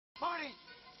Marty!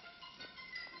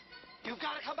 You've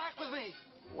got to come back with me!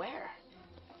 Where?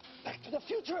 Back to the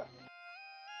future!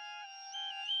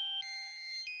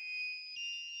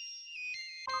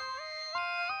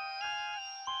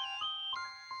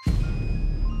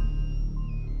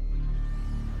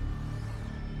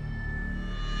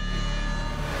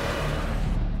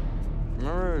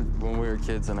 Remember when we were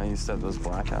kids and I used to have those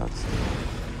blackouts?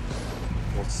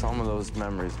 Well, some of those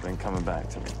memories have been coming back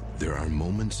to me. There are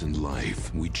moments in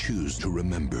life we choose to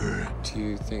remember. Do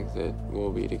you think that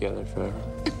we'll be together forever?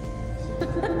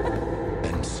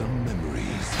 And some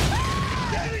memories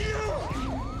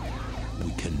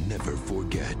we can never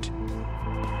forget.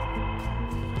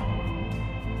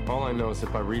 All I know is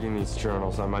that by reading these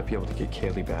journals, I might be able to get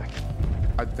Kaylee back.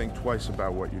 I'd think twice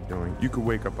about what you're doing. You could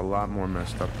wake up a lot more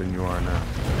messed up than you are now.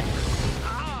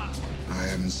 I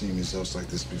haven't seen results like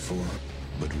this before.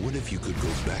 But what if you could go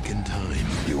back in time?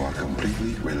 You are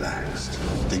completely relaxed.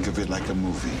 Think of it like a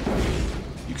movie.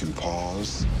 You can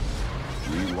pause,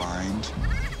 rewind,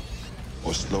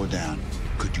 or slow down.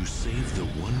 Could you save the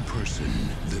one person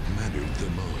that mattered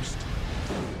the most?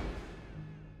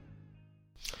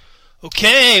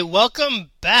 Okay, welcome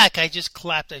back. I just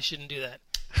clapped. I shouldn't do that.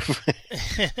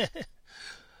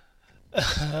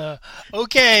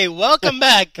 Okay, welcome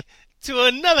back to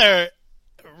another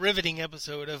riveting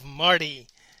episode of Marty.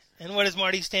 And what does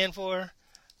Marty stand for?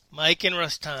 Mike and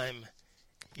Russ time.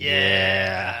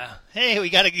 Yeah. Hey, we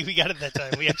got it that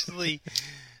time. We actually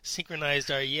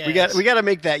synchronized our yes. We got to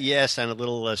make that yes sound a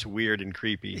little less weird and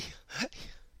creepy.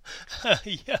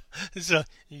 Yeah. So,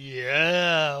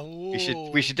 yeah.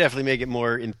 We should definitely make it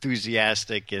more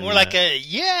enthusiastic and more like a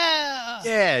yeah.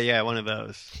 Yeah, one of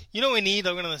those. You know what we need?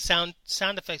 One of the sound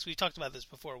effects. We talked about this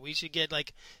before. We should get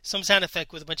like some sound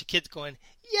effect with a bunch of kids going,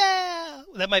 yeah.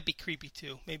 That might be creepy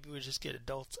too. Maybe we'll just get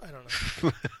adults. I don't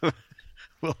know.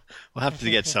 We'll have to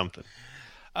get something.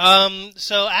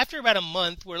 So after about a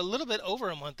month, we're a little bit over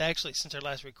a month actually since our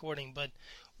last recording, but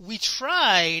we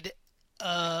tried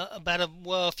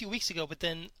a few weeks ago, but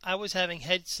then I was having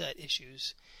headset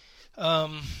issues.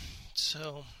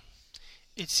 So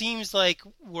it seems like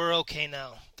we're okay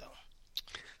now, though.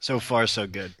 So far, so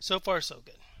good. So far, so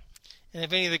good. And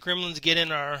if any of the gremlins get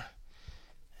in our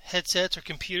headsets or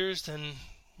computers, then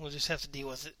we'll just have to deal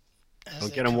with it.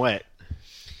 Don't get them wet.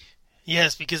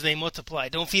 Yes, because they multiply.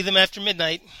 Don't feed them after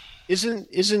midnight. Isn't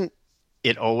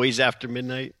it always after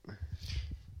midnight?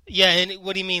 Yeah, and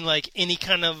what do you mean, like any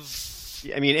kind of...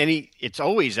 I mean, it's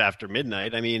always after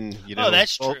midnight. I mean, Oh,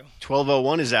 that's true.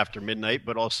 12:01 is after midnight,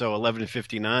 but also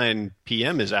 11:59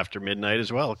 p.m. is after midnight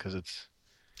as well, because it's...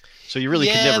 So you really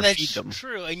could never feed them. Yeah, that's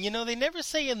true. And, they never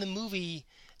say in the movie,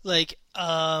 like,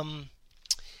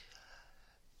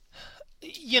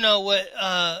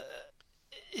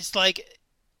 it's like,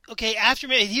 okay, after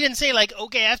midnight. He didn't say, like,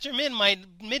 okay, after midnight.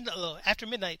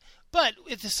 But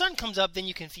if the sun comes up, then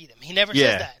you can feed him. He never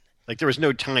says that. Like there was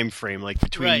no time frame, like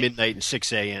between midnight and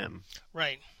 6 a.m.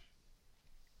 Right.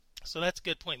 So that's a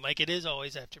good point, Mike. It is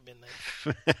always after midnight.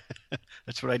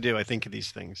 That's what I do. I think of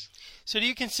these things. So do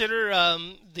you consider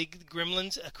the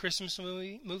Gremlins a Christmas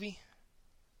movie?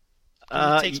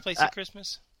 It takes place at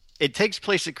Christmas? It takes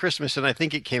place at Christmas, and I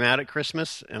think it came out at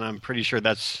Christmas, and I'm pretty sure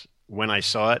that's when I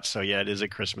saw it. So, yeah, it is a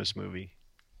Christmas movie.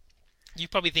 You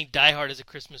probably think Die Hard is a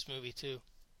Christmas movie, too.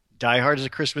 Die Hard is a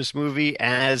Christmas movie,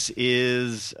 as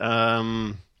is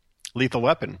Lethal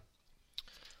Weapon.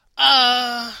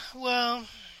 Well,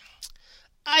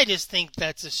 I just think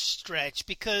that's a stretch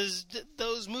because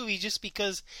those movies, just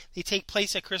because they take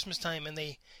place at Christmas time and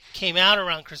they came out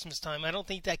around Christmas time, I don't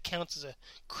think that counts as a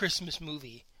Christmas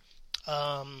movie.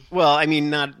 Well, I mean,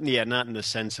 not in the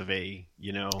sense of a,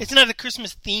 It's not a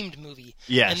Christmas themed movie.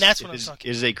 Yes, and that's what I'm talking about.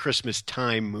 It is a Christmas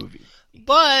time movie.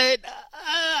 But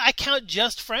I count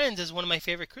Just Friends as one of my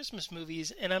favorite Christmas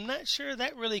movies, and I'm not sure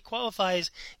that really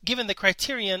qualifies given the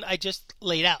criterion I just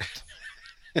laid out.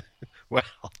 Well,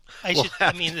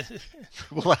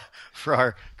 for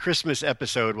our Christmas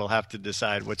episode, we'll have to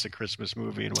decide what's a Christmas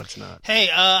movie and what's not. Hey,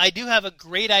 I do have a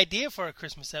great idea for a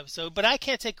Christmas episode, but I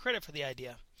can't take credit for the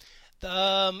idea.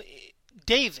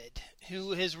 David,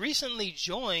 who has recently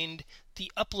joined the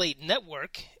Up Late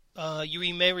Network,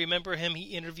 you may remember him.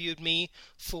 He interviewed me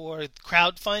for his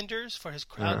Crowdfinders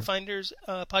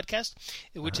podcast,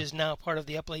 which is now part of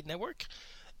the Up Late Network.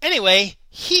 Anyway,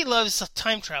 he loves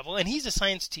time travel, and he's a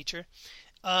science teacher.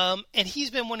 And he's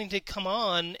been wanting to come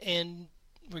on and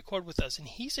record with us. And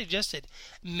he suggested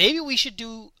maybe we should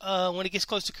do, when it gets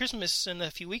close to Christmas in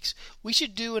a few weeks, we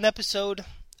should do an episode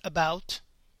about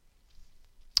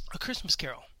A Christmas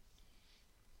Carol.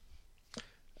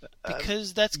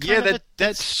 because that's kind of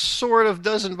that sort of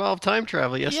does involve time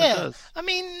travel. Yes, yeah. it does. I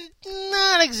mean,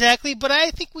 not exactly, but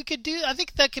I think I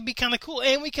think that could be kind of cool,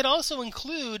 and we could also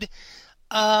include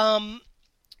a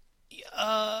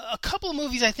couple of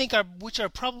movies I think which are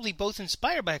probably both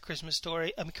inspired by A Christmas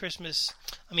Story. A Christmas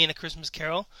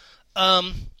Carol.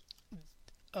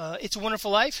 It's a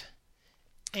Wonderful Life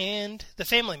and The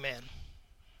Family Man.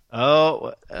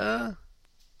 Oh,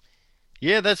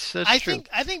 yeah, that's true.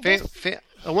 I think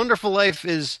A Wonderful Life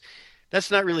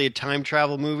that's not really a time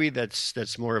travel movie.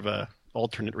 That's more of a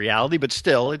alternate reality, but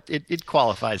still, it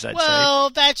qualifies. I'd say. Well,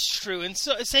 that's true, and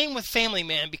so same with Family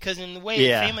Man, because in the way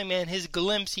Family Man, his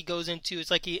glimpse he goes into,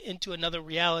 it's like into another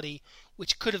reality,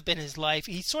 which could have been his life.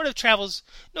 He sort of travels.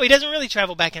 No, he doesn't really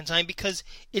travel back in time because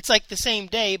it's like the same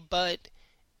day, but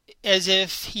as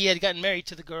if he had gotten married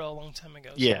to the girl a long time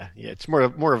ago. So. Yeah, it's more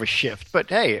of a shift. But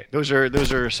hey, those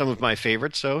are some of my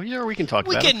favorites. So we can talk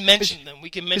about them. We can mention them. We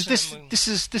can mention them. This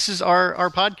is our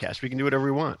podcast. We can do whatever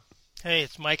we want. Hey,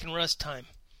 it's Mike and Russ time.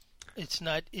 It's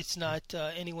not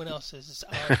anyone else's. It's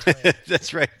our time.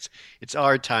 That's right. It's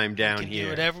our time down we can here. Do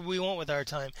whatever we want with our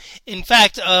time. In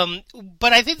fact,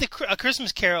 but I think A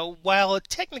Christmas Carol, while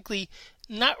technically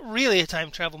not really a time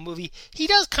travel movie, he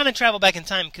does kind of travel back in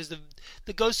time because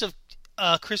the ghosts of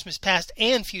Christmas past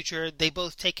and future, they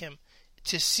both take him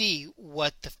to see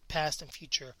what the past and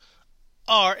future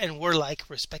are and were like,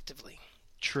 respectively.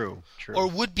 True. Or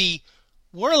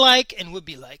were like and would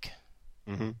be like.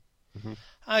 Mm-hmm. Mm-hmm.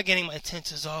 I'm getting my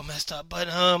tenses all messed up, but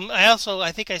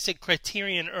I think I said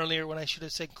criterion earlier when I should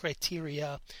have said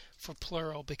criteria for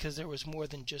plural because there was more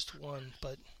than just one,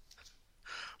 but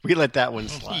we let that one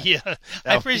slide. Yeah,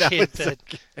 I appreciate that.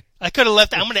 Okay. I could have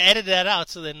left. I'm going to edit that out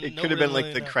so then it could have been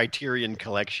like the Criterion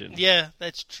Collection. Yeah,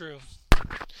 that's true.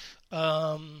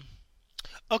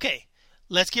 Okay,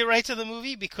 let's get right to the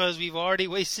movie because we've already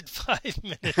wasted 5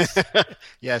 minutes.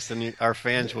 Yes, and our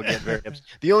fans will get very upset.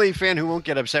 The only fan who won't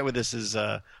get upset with this is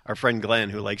our friend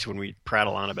Glenn, who likes when we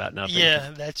prattle on about nothing.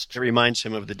 Yeah, that's true. It reminds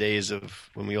him of the days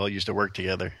of when we all used to work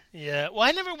together. Yeah, well,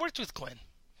 I never worked with Glenn.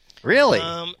 Really?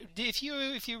 If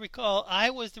you recall, I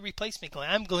was the replacement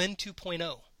Glenn. I'm Glenn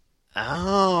 2.0.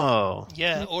 Oh.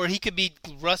 Yeah, or he could be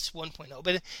Russ 1.0.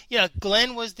 But yeah,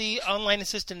 Glenn was the online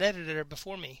assistant editor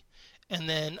before me. And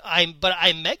then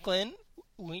I met Glenn,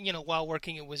 while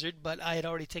working at Wizard, but I had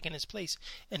already taken his place,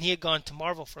 and he had gone to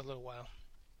Marvel for a little while.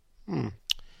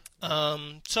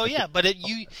 So yeah, but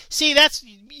that's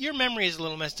your memory is a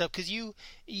little messed up because you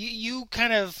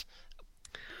kind of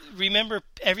remember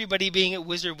everybody being at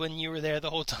Wizard when you were there the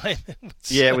whole time.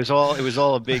 Yeah, it was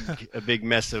all a big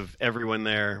mess of everyone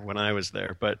there when I was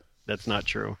there, but that's not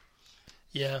true.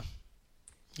 Yeah.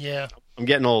 I'm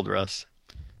getting old, Russ.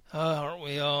 Aren't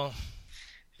we all?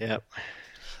 Yep.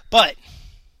 But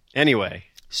anyway,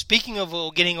 speaking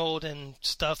of getting old and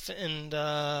stuff and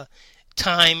time.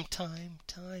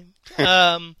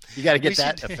 You got to get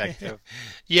that effective.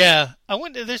 Yeah, I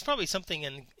wonder. There's probably something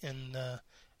in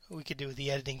we could do with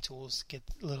the editing tools, get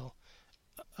a little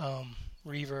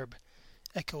reverb,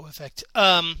 echo effect.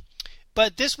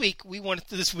 But this week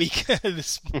this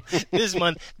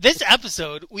month, this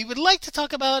episode, we would like to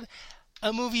talk about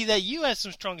a movie that you have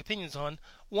some strong opinions on,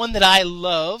 one that I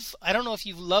love. I don't know if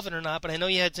you love it or not, but I know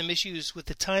you had some issues with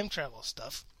the time travel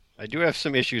stuff. I do have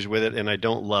some issues with it, and I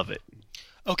don't love it.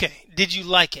 Okay. Did you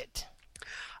like it?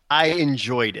 I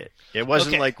enjoyed it. It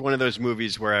wasn't like one of those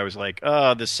movies where I was like,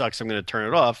 oh, this sucks, I'm going to turn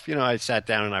it off. I sat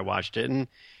down and I watched it, and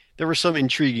there were some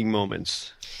intriguing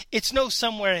moments. It's no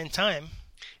Somewhere in Time.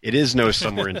 It is no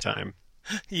Somewhere in Time.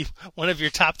 One of your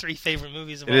top 3 favorite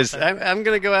movies of all time. I'm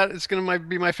going to go out. It's going to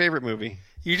be my favorite movie.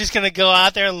 You're just going to go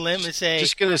out there and limb and say.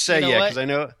 Just going to say because I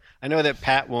know that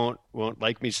Pat won't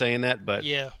like me saying that, but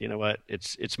you know what?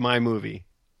 It's my movie.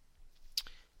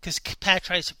 Because Pat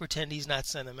tries to pretend he's not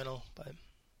sentimental,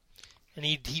 and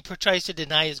he tries to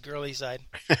deny his girly side,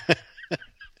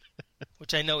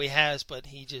 which I know he has, but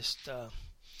he just.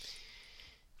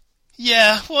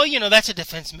 Yeah, well, that's a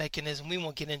defense mechanism. We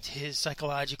won't get into his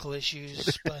psychological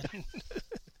issues, but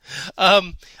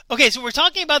okay. So we're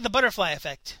talking about The Butterfly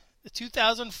Effect, the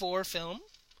 2004 film,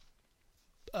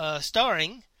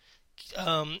 starring,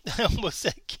 I almost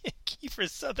said Kiefer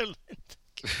Sutherland.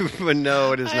 But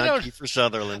no, it is not Kiefer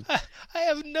Sutherland. I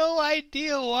have no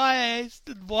idea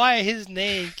why his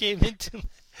name came into.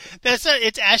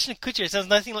 It's Ashton Kutcher. It sounds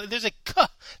nothing like. There's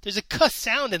a cuss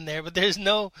sound in there, but there's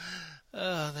no.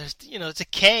 It's a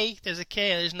K. There's a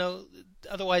K. There's no.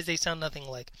 Otherwise, they sound nothing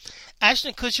like.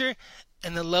 Ashton Kutcher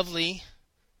and the lovely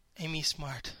Amy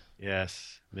Smart.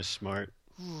 Yes, Miss Smart.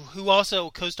 Who also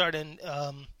co-starred in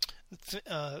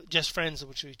Just Friends,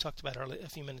 which we talked about a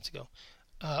few minutes ago.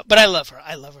 But I love her.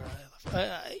 I love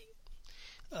her.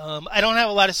 I don't have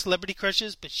a lot of celebrity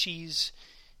crushes, but she's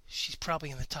probably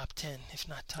in the top 10, if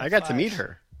not top 5. I got to meet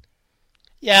her.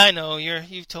 Yeah, I know.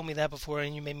 You've told me that before,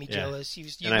 and you made me jealous.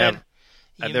 I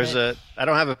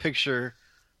don't have a picture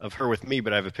of her with me,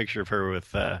 but I have a picture of her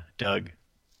with Doug.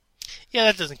 Yeah,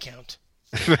 that doesn't count.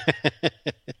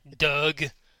 Doug.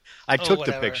 I took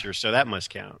the picture, so that must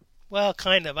count. Well,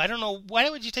 kind of. I don't know. Why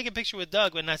would you take a picture with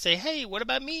Doug and not say, "Hey, what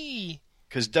about me?"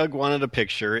 Because Doug wanted a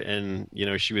picture, and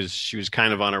she was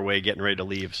kind of on her way, getting ready to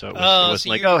leave. So it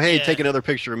wasn't take another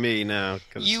picture of me now.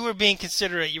 You were being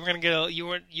considerate. You were gonna get. You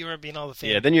weren't being all the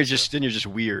family. Yeah. Then you're just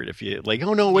weird if you like.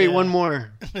 Oh no! Wait, one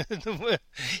more.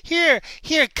 Here,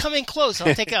 coming close.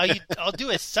 I'll take it. I'll do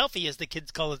a selfie, as the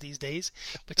kids call it these days.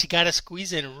 But you gotta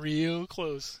squeeze in real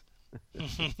close.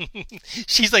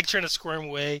 She's like trying to squirm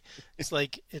away. It's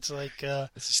like it's the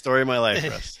story of my life,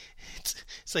 Russ.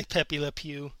 It's like Pepe Le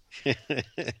Pew.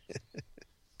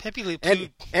 Pepe Le Pew.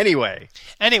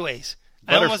 Anyways,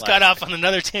 I almost got off on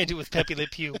another tangent with Pepe Le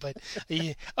Pew, but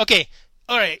okay,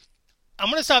 all right. I'm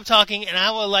gonna stop talking, and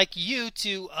I would like you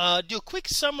to do a quick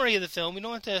summary of the film. We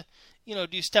don't have to,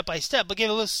 do step by step, but give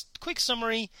a little quick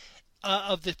summary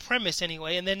of the premise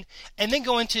anyway, and then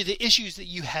go into the issues that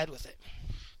you had with it.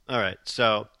 All right,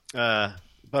 so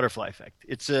Butterfly Effect.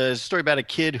 It's a story about a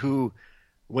kid who,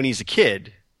 when he's a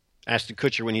kid, Ashton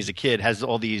Kutcher, when he's a kid, has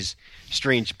all these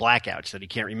strange blackouts that he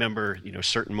can't remember,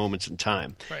 certain moments in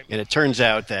time. Right. And it turns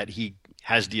out that he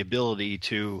has the ability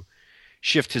to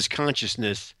shift his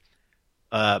consciousness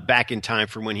back in time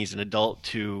from when he's an adult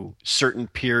to certain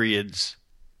periods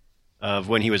of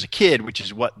when he was a kid, which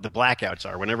is what the blackouts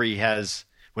are. Whenever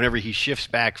he shifts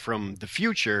back from the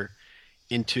future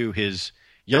into his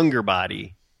younger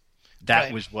body,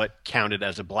 that was what counted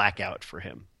as a blackout for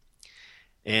him.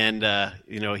 And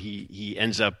he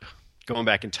ends up going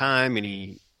back in time, and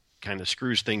he kind of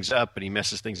screws things up, and he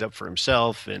messes things up for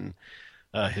himself and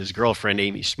his girlfriend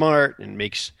Amy Smart, and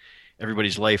makes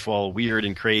everybody's life all weird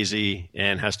and crazy,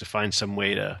 and has to find some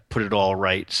way to put it all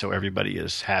right so everybody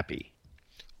is happy.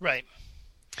 Right.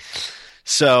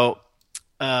 So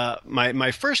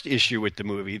my first issue with the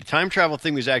movie, the time travel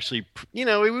thing, was actually,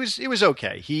 it was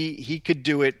okay. He could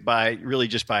do it by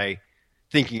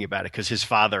thinking about it, because his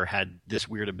father had this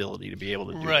weird ability to be able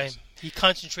to do this. He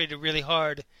concentrated really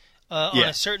hard on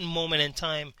a certain moment in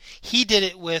time. He did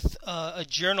it with a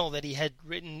journal that he had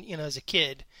written, as a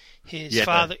kid. His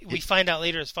father. We find out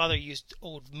later his father used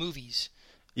old movies.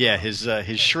 Yeah, his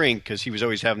shrink, because he was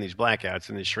always having these blackouts,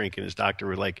 and his shrink and his doctor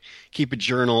would keep a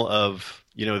journal of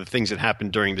the things that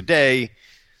happened during the day,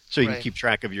 so you can keep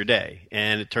track of your day.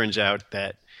 And it turns out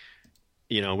that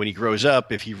when he grows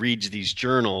up, if he reads these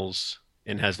journals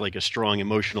and has a strong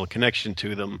emotional connection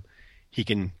to them, he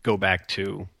can go back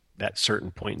to that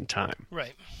certain point in time.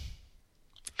 Right.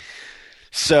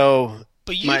 So,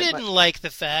 but you didn't like the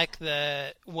fact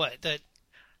that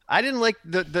I didn't like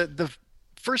the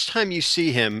first time you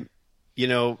see him,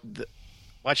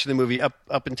 watching the movie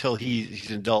up until he's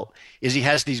an adult, is he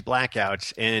has these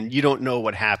blackouts, and you don't know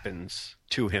what happens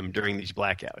to him during these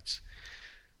blackouts.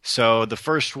 So the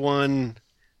first one,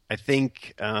 I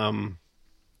think.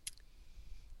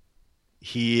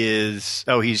 He's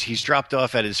dropped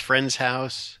off at his friend's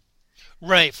house.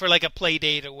 Right, for a play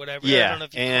date or whatever. Yeah, I don't know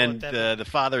if you and call it that, the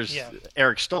father's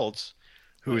Eric Stoltz,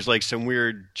 who is some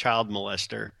weird child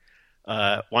molester,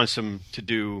 wants him to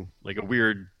do a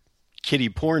weird kiddie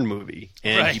porn movie.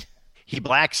 And he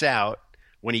blacks out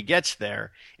when he gets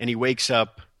there, and he wakes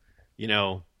up, in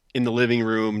the living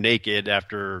room naked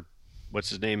after what's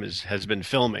his name has been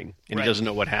filming, and he doesn't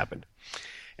know what happened.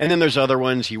 And then there's other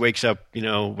ones. He wakes up,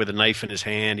 with a knife in his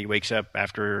hand. He wakes up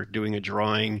after doing a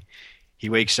drawing. He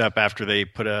wakes up after they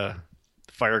put a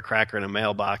firecracker in a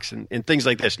mailbox and things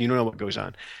like this. And you don't know what goes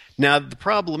on. Now, the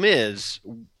problem is,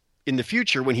 in the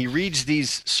future, when he reads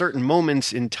these certain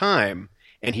moments in time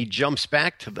and he jumps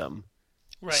back to them,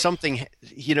 something,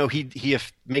 he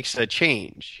makes a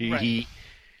change.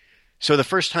 So the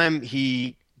first time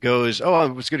he goes, I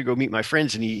was going to go meet my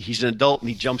friends, and he's an adult, and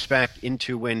he jumps back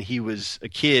into when he was a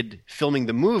kid filming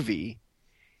the movie.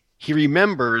 He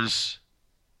remembers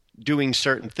doing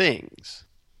certain things.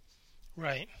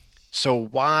 Right. So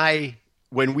why,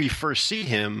 when we first see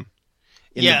him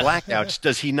in the blackouts,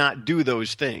 does he not do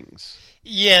those things?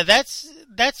 Yeah, that's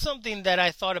something that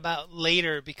I thought about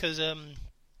later, because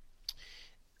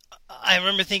I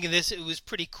remember thinking this. It was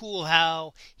pretty cool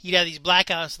how he'd have these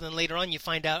blackouts, and then later on you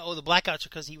find out, the blackouts are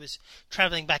because he was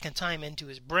traveling back in time into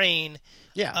his brain.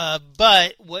 Yeah.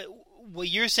 But what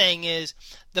you're saying is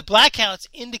the blackouts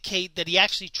indicate that he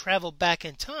actually traveled back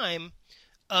in time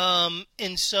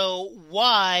And so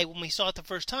why, when we saw it the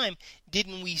first time,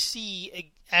 didn't we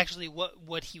see actually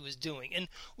what he was doing? And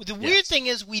the weird thing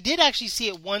is we did actually see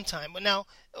it one time. But now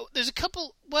there's a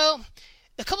couple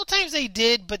times they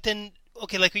did, but then,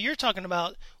 okay, like what you're talking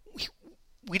about,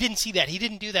 we didn't see that. He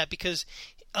didn't do that because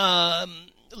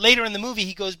later in the movie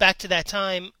he goes back to that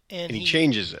time and he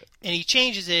changes it. And he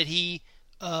changes it. He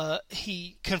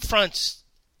confronts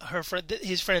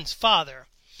his friend's father.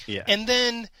 Yeah. And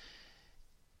then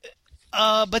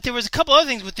but there was a couple other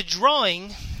things with the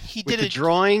drawing. With the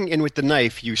drawing and with the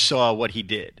knife, you saw what he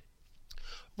did.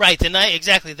 Right, the knife,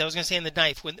 exactly. I was going to say in the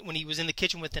knife, when he was in the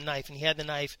kitchen with the knife, and he had the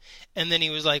knife, and then he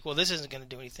was like, well, this isn't going to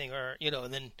do anything, or,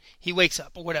 and then he wakes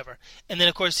up, or whatever. And then,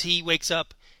 of course, he wakes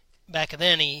up back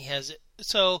then, he has it.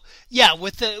 So, yeah,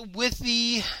 with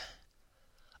the,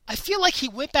 I feel like he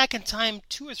went back in time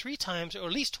 2 or 3 times, or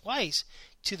at least twice,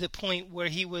 to the point where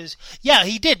he was, yeah,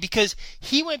 he did, because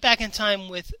he went back in time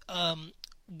with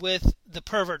the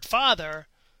pervert father,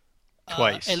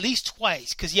 twice, at least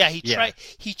twice, because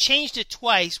he changed it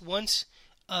twice. Once,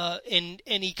 and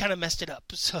he kind of messed it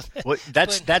up. So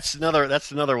that's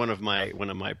another one of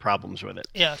my problems with it.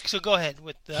 Yeah. So go ahead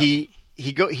with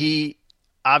he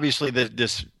obviously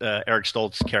this Eric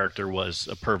Stoltz character was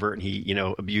a pervert and he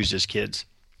abused his kids.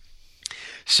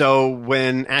 So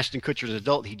when Ashton Kutcher's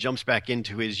adult, he jumps back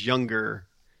into his younger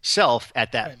self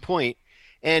at that point,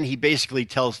 and he basically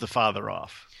tells the father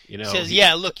off. He says,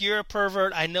 "Yeah, look, you're a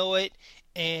pervert. I know it,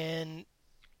 and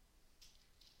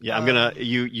I'm gonna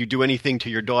you do anything to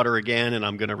your daughter again, and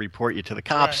I'm gonna report you to the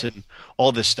cops and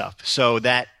all this stuff." So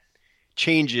that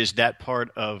changes that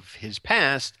part of his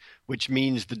past, which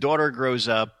means the daughter grows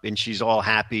up and she's all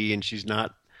happy and she's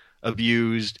not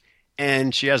abused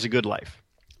and she has a good life.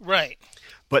 Right.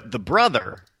 But the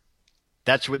brother,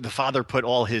 that's what the father put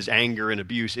all his anger and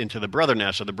abuse into the brother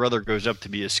now. So the brother grows up to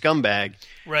be a scumbag.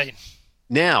 Right.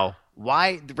 Now,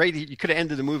 why? Right, you could have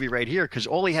ended the movie right here because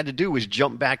all he had to do was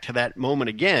jump back to that moment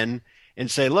again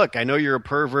and say, "Look, I know you're a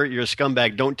pervert, you're a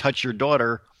scumbag. Don't touch your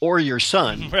daughter or your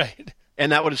son." Right.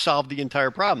 And that would have solved the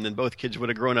entire problem. Then both kids would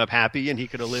have grown up happy, and he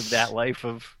could have lived that life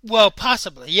of. Well,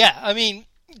 possibly, yeah. I mean,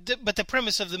 but the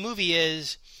premise of the movie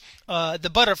is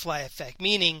the butterfly effect,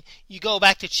 meaning you go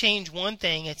back to change one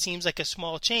thing, it seems like a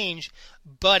small change,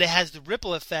 but it has the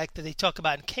ripple effect that they talk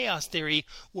about in chaos theory,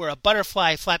 where a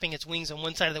butterfly flapping its wings on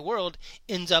one side of the world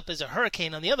ends up as a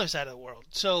hurricane on the other side of the world.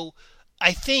 So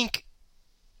I think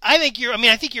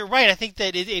you're right. I think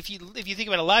that if you think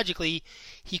about it logically,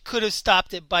 he could have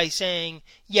stopped it by saying,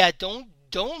 "Yeah, don't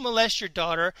molest your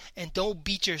daughter and don't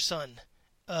beat your son."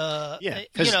 Because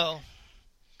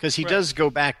he does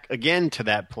go back again to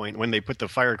that point when they put the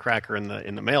firecracker in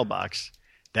the mailbox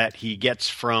that he gets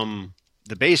from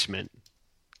the basement.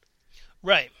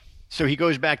 Right. So he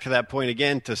goes back to that point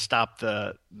again to stop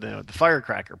the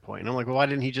firecracker point. And I'm like, well, why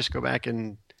didn't he just go back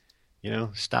and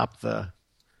stop the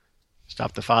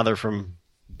father from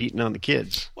beating on the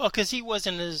kids? Well, because he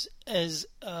wasn't as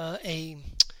a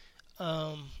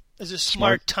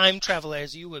smart time traveler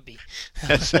as you would be.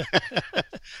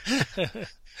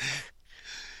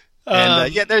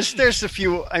 And there's a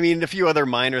few other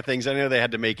minor things. I know they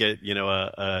had to make it,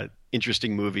 a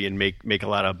interesting movie and make a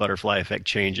lot of butterfly effect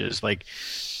changes. Like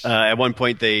at one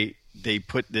point they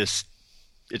put this.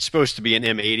 It's supposed to be an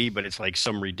M80, but it's like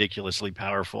some ridiculously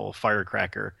powerful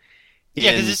firecracker.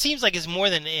 Yeah, because it seems like it's more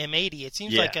than an M80. It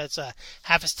seems like it's a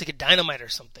half a stick of dynamite or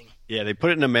something. Yeah, they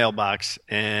put it in a mailbox,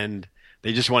 and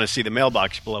they just want to see the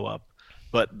mailbox blow up.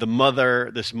 But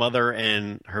this mother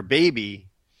and her baby.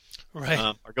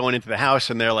 Right. Are going into the house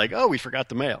and they're like, "Oh, we forgot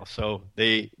the mail." So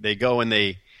they go and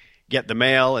they get the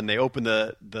mail and they open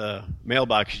the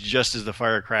mailbox just as the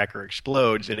firecracker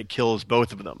explodes and it kills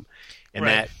both of them, and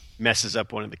that messes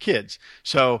up one of the kids.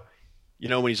 So,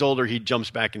 when he's older, he jumps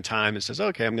back in time and says,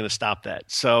 "Okay, I'm going to stop that."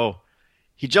 So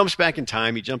he jumps back in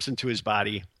time. He jumps into his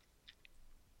body,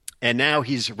 and now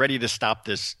he's ready to stop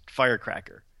this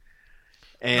firecracker.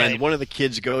 And one of the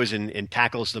kids goes and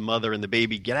tackles the mother and the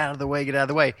baby. Get out of the way, get out of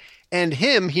the way. And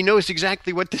he knows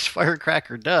exactly what this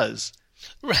firecracker does.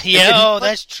 Right. Yeah,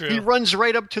 that's true. He runs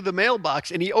right up to the mailbox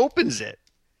and he opens it.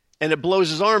 And it blows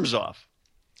his arms off.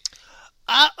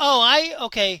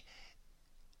 Okay.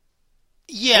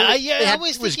 Yeah, I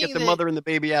was thinking get the mother and the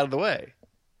baby out of the way.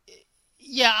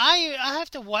 Yeah, I have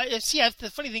to watch. See,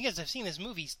 the funny thing is I've seen this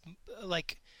movie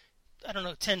like, I don't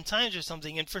know, 10 times or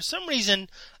something, and for some reason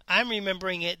I'm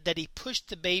remembering it that he pushed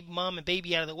the mom and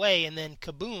baby out of the way and then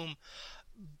kaboom.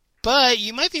 But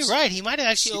you might be right. He might have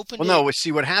actually opened it. Well, no,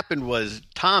 see, what happened was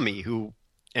Tommy, who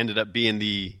ended up being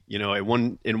the,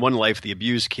 in one life the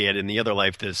abused kid, in the other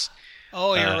life this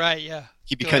Oh, you're right. Yeah.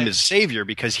 He became his savior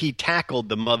because he tackled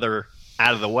the mother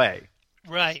out of the way.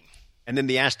 Right. And then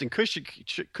the Ashton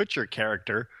Kutcher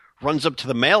character runs up to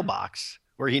the mailbox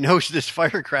where he knows this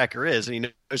firecracker is, and he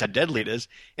knows how deadly it is,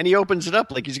 and he opens it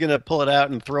up like he's going to pull it out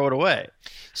and throw it away.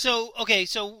 So, okay,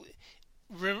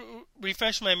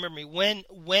 refresh my memory. When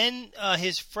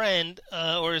his friend,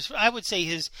 I would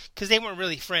say because they weren't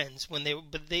really friends but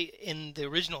they in the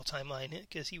original timeline,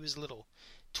 because he was a little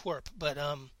twerp, but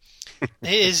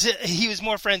he was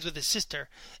more friends with his sister,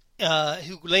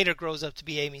 who later grows up to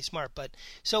be Amy Smart. But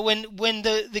so when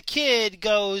the kid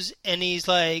goes and he's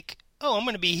like, "Oh, I'm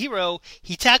going to be a hero,"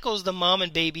 he tackles the mom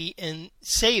and baby and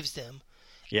saves them.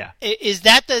 Yeah. Is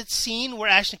that the scene where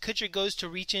Ashton Kutcher goes to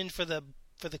reach in for the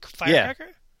firecracker? Yeah,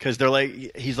 because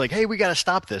he's like, "Hey, we got to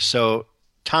stop this." So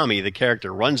Tommy, the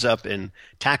character, runs up and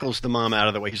tackles the mom out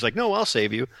of the way. He's like, "No, I'll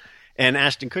save you." And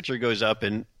Ashton Kutcher goes up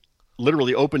and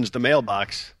literally opens the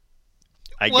mailbox.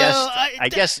 I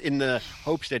guess in the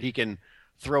hopes that he can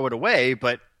throw it away,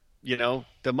 but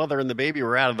the mother and the baby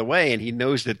were out of the way, and he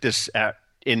knows that this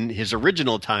in his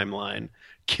original timeline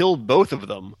killed both of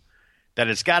them. That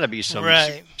it's got to be some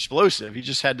explosive. He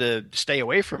just had to stay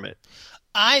away from it.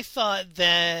 I thought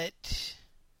that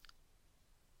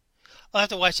I'll have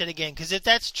to watch that again, because if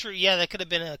that's true, yeah, that could have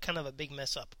been a kind of a big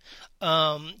mess up.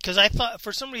 Because I thought,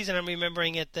 for some reason, I'm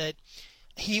remembering it that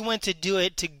he went to do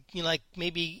it to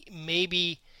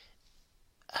maybe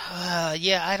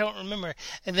I don't remember.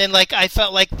 And then I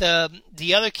felt like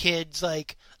the other kids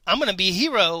I'm gonna be a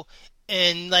hero,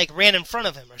 and ran in front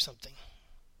of him or something.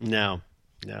 No.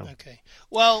 Okay.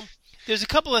 Well, there's a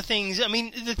couple of things. I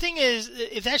mean, the thing is,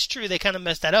 if that's true, they kind of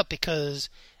messed that up because,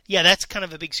 yeah, that's kind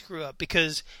of a big screw up.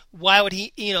 Because why would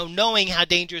he, knowing how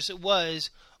dangerous it was,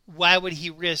 why would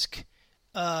he risk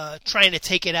trying to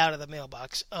take it out of the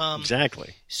mailbox?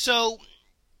 Exactly. So.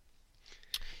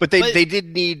 But they did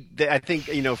need, I think,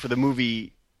 for the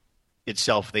movie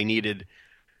itself, they needed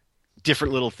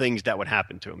different little things that would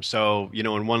happen to him. So,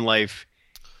 in one life,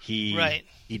 he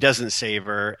doesn't save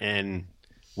her, and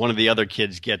one of the other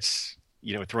kids gets,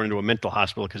 thrown into a mental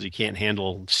hospital because he can't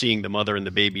handle seeing the mother and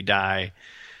the baby die.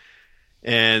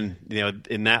 And,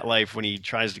 in that life, when he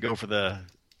tries to go for the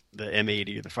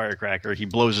M80 or the firecracker, he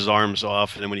blows his arms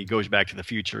off. And then when he goes back to the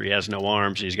future, he has no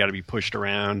arms and he's got to be pushed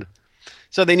around.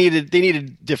 So they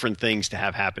needed different things to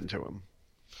have happen to him.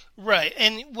 Right.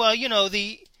 And, well,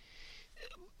 they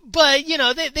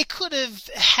could have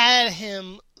had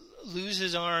him lose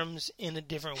his arms in a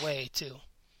different way, too.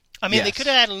 I mean, They could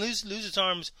have had him lose his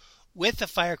arms with the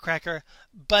firecracker,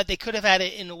 but they could have had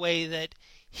it in a way that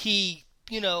he,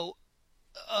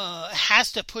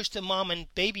 has to push the mom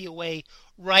and baby away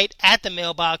right at the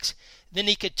mailbox. Then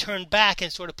he could turn back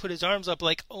and sort of put his arms up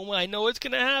like, "Oh, I know what's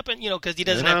going to happen," because he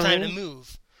doesn't have time to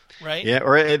move, right? Yeah,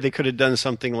 or they could have done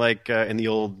something like in the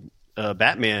old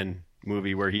Batman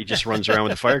movie where he just runs around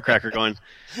with a firecracker going,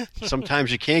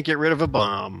 "Sometimes you can't get rid of a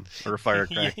bomb or a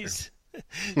firecracker." Yes.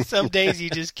 Some days you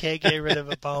just can't get rid of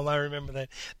a bomb. I remember that.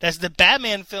 That's the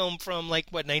Batman film from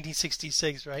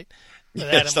 1966, right? With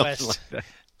Adam West. Like that.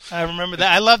 I remember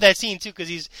that. I love that scene too because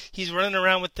he's running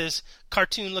around with this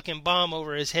cartoon-looking bomb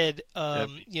over his head.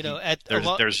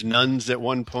 There's nuns at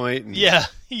one point. And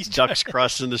he's ducks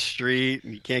crossing the street,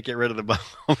 and you can't get rid of the bomb.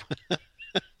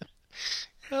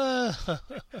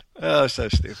 Oh, so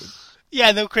stupid.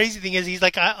 Yeah, the crazy thing is he's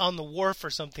on the wharf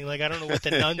or something. I don't know what the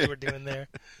nuns were doing there.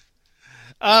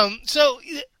 So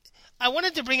I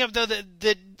wanted to bring up though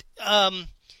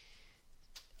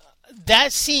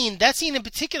that scene in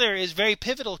particular is very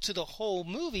pivotal to the whole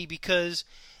movie because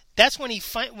that's when he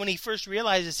first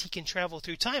realizes he can travel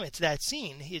through time. It's that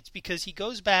scene. It's because he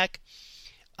goes back.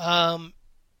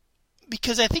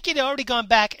 Because I think he'd already gone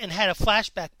back and had a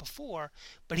flashback before,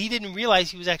 but he didn't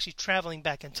realize he was actually traveling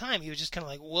back in time. He was just kind of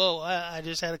like, "Whoa, I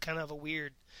just had a kind of a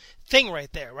weird thing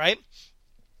right there," right?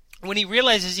 When he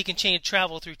realizes he can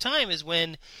travel through time is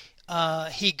when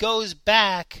he goes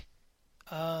back,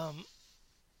 and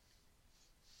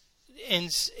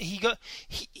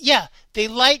they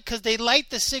light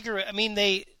the cigarette. I mean,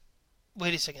 wait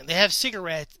a second. They have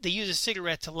cigarettes. They use a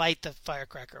cigarette to light the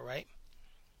firecracker, right?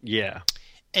 Yeah.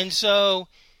 And so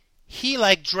he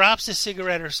drops a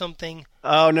cigarette or something.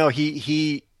 Oh no,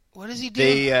 he. What does he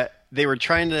do?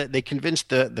 They convinced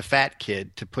the fat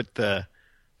kid to put the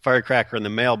firecracker in the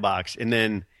mailbox, and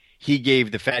then he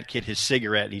gave the fat kid his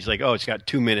cigarette, and he's like, "Oh, it's got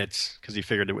 2 minutes," because he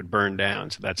figured it would burn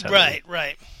down. So that's how right.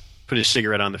 Put his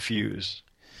cigarette on the fuse.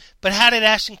 But how did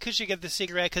Ashton Kutcher get the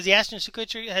cigarette? Because Ashton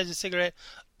Kutcher has a cigarette.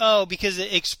 Oh, because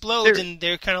it explodes, and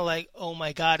they're kind of like, "Oh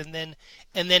my god!" And then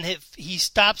he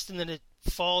stops, and then it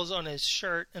falls on his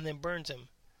shirt and then burns him.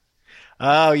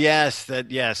 Oh yes,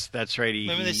 that's right.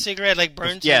 Remember the cigarette like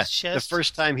burns yeah, his chest? the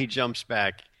first time he jumps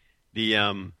back,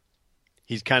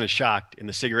 he's kind of shocked, and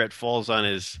the cigarette falls on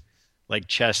his like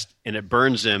chest, and it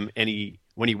burns him. And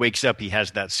when he wakes up, he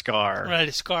has that scar, Right,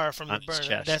 a scar from the on his burn.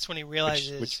 chest, That's when he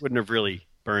realizes. which wouldn't have really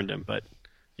burned him, but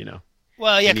you know.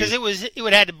 Well, yeah, and because it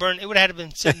would have to burn. It would have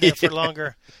been sitting there for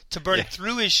longer to burn it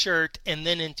through his shirt and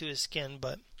then into his skin.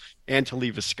 But and to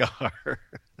leave a scar.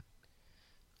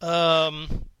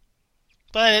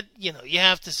 but you know, you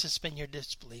have to suspend your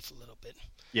disbelief a little bit.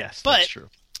 Yes, But- that's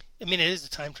true. I mean, it is a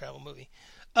time travel movie.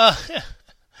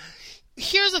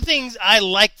 Here's the things I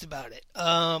liked about it.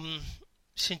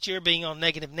 Since you're being on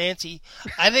Negative Nancy,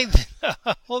 I think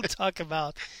that we'll talk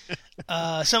about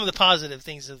some of the positive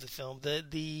things of the film.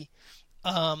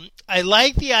 I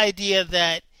like the idea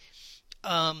that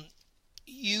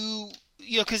you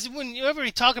know, because whenever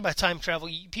we talk about time travel,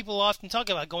 people often talk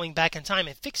about going back in time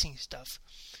and fixing stuff.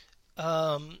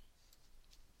 You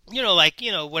know, like,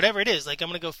 you know, whatever it is, like I'm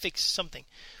going to go fix something.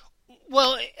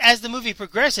 Well, as the movie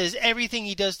progresses, everything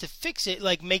he does to fix it,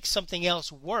 like, makes something else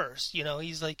worse. You know,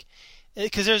 he's like,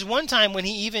 because there's one time when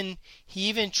he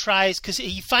even tries, because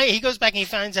he goes back and he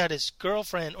finds out his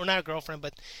girlfriend, or not a girlfriend,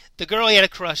 but the girl he had a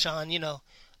crush on, you know,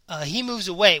 he moves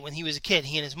away when he was a kid,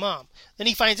 he and his mom. Then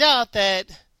he finds out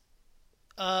that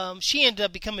she ended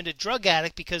up becoming a drug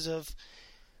addict because of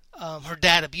her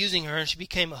dad abusing her, and she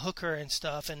became a hooker and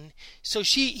stuff. And so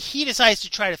he decides to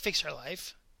try to fix her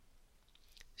life.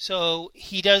 So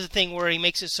he does a thing where he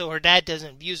makes it so her dad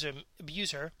doesn't abuse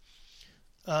her.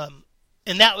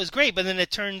 And that was great, but then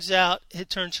it turns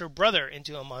her brother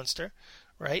into a monster,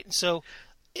 right? So,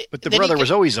 But the brother was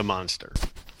always a monster.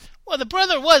 Well, the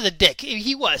brother was a dick.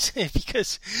 He was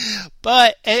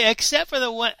but except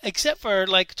for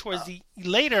like towards the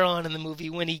later on in the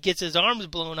movie when he gets his arms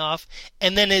blown off,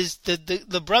 and then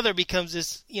the brother becomes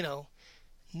this, you know,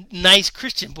 nice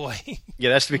Christian boy. Yeah,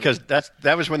 that's because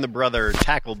that was when the brother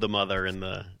tackled the mother in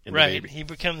the right. baby. He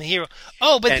became the hero.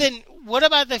 Oh, but then what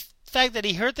about the fact that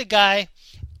he hurt the guy?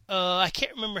 I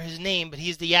can't remember his name, but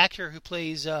he's the actor who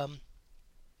plays on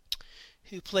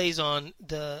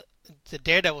the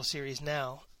Daredevil series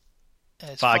now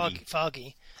as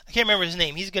Foggy. I can't remember his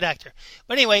name. He's a good actor.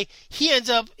 But anyway, he ends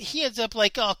up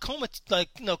like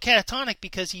catatonic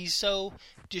because he's so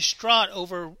distraught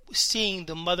over seeing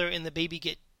the mother and the baby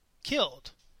get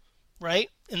killed, right?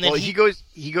 And then he goes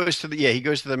to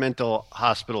the mental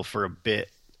hospital for a bit,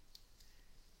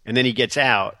 and then he gets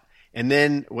out. And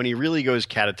then when he really goes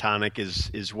catatonic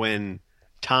is when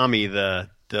Tommy, the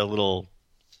little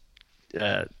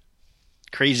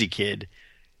crazy kid,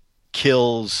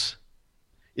 is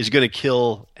going to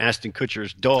kill Ashton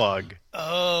Kutcher's dog.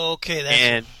 Oh, okay.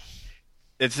 And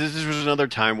this was another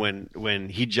time when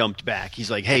he jumped back.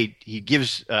 He's like, hey, he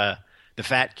gives the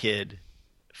fat kid,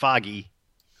 Foggy,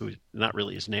 who's not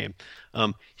really his name,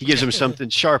 he gives him something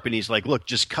sharp, and he's like, look,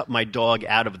 just cut my dog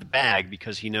out of the bag,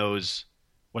 because he knows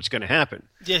what's going to happen.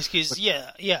 Yes, because,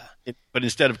 yeah. But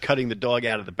instead of cutting the dog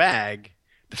out of the bag,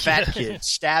 the fat kid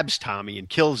stabs Tommy and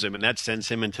kills him, and that sends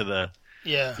him into the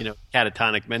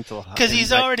catatonic mental. Because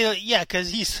he's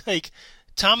he's like,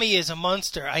 Tommy is a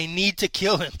monster. I need to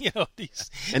kill him. You know,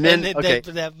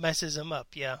 that messes him up.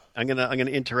 Yeah. I'm gonna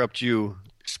interrupt you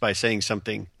by saying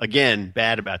something again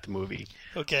bad about the movie.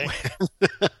 Okay.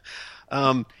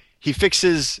 He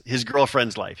fixes his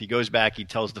girlfriend's life. He goes back. He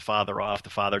tells the father off. The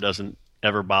father doesn't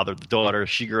ever bother the daughter.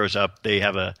 She grows up. They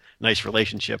have a nice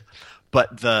relationship.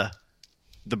 But the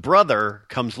brother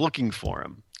comes looking for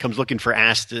him. Comes looking for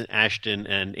Ashton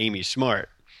and Amy Smart,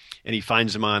 and he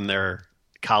finds them on their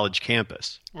college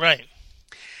campus. Right.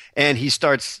 And he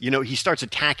starts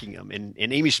attacking them, and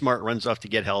Amy Smart runs off to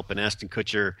get help, and Ashton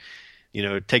Kutcher,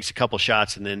 takes a couple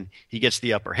shots, and then he gets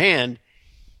the upper hand,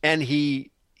 and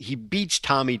he beats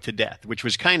Tommy to death, which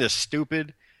was kind of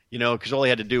stupid, because all he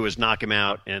had to do was knock him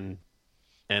out and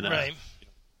right.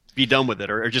 Be done with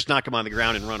it, or just knock him on the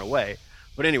ground and run away.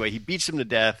 But anyway, he beats him to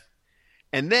death,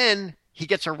 and then he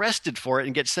gets arrested for it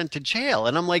and gets sent to jail.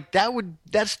 And I'm like,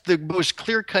 that's the most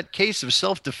clear-cut case of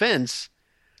self-defense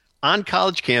on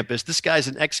college campus. This guy's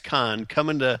an ex-con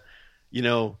coming to,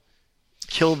 kill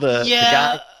the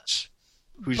guy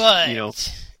who's,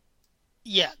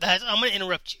 Yeah, I'm going to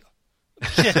interrupt you.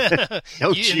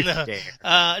 Don't you dare.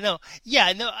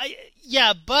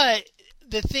 But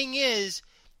the thing is,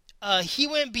 he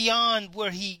went beyond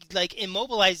where he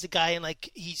immobilized the guy and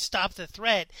he stopped the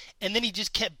threat, and then he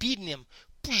just kept beating him.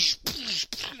 The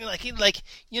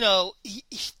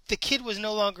kid was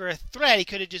no longer a threat. He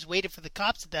could have just waited for the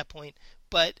cops at that point,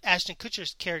 but Ashton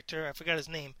Kutcher's character, I forgot his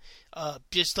name,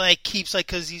 just like keeps like,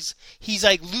 because he's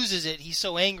like loses it. He's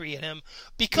so angry at him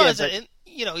because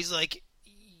he's like,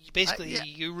 basically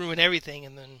you ruin everything,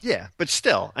 and then but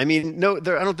still, I mean, I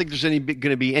don't think there's going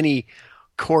to be any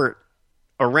court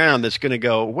around that's going to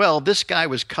go, well, this guy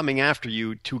was coming after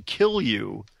you to kill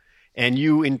you, and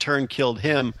you in turn killed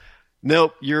him.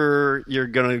 Nope, you're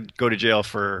going to go to jail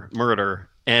for murder,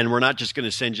 and we're not just going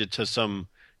to send you to some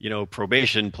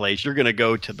probation place. You're going to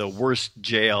go to the worst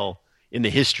jail in the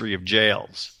history of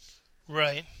jails.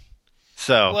 Right.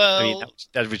 So, I mean,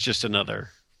 that was just another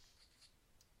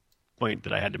point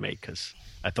that I had to make because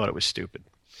I thought it was stupid.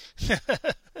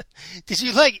 Did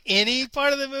you like any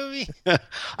part of the movie?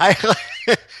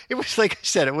 It was like I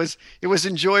said, it was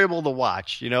enjoyable to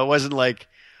watch. It wasn't like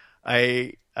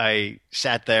I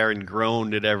sat there and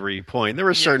groaned at every point. There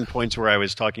were certain points where I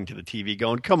was talking to the TV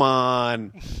going, come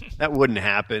on, that wouldn't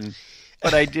happen.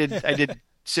 But I did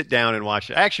sit down and watch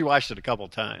it. I actually watched it a couple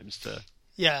times.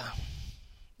 Yeah.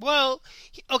 Well,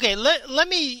 okay, let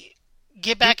me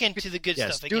get back into the good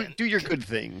stuff again. Do your good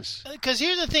things. Because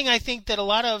here's the thing I think that a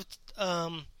lot of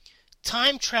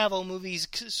time travel movies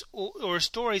or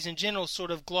stories in general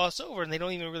sort of gloss over, and they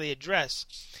don't even really address.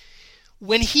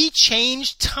 When he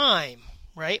changed time,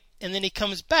 right, and then he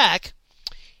comes back,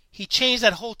 he changed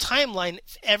that whole timeline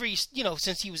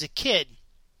since he was a kid.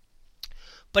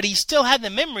 But he still had the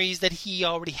memories that he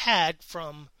already had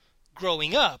from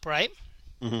growing up, right?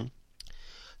 Mm-hmm.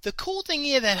 The cool thing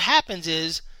here that happens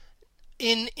is,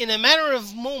 in a matter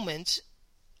of moments,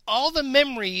 all the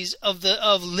memories of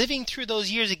living through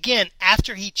those years again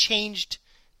after he changed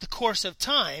the course of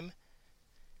time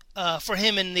for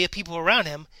him and the people around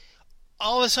him,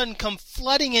 all of a sudden come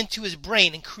flooding into his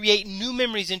brain and create new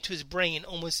memories into his brain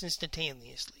almost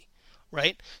instantaneously,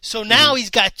 right? So now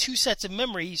he's got two sets of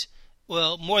memories.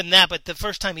 Well, more than that, but the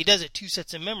first time he does it, two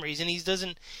sets of memories, and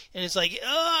and it's like,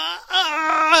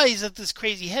 he's at this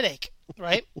crazy headache,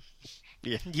 right?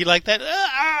 Yeah. You like that?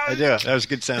 I do. That was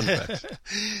good sound effects.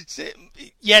 So,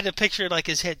 you had to picture like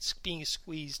his head being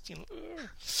squeezed.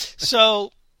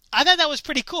 So I thought that was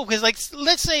pretty cool because, like,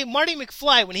 let's say Marty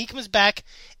McFly, when he comes back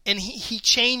and he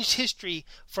changed history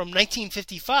from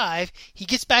 1955, he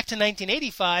gets back to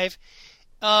 1985.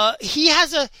 He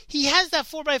has that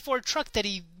 4x4 truck that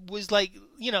he was like,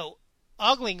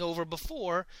 ogling over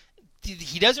before.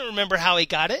 He doesn't remember how he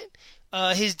got it.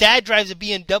 His dad drives a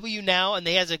BMW now, and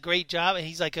he has a great job, and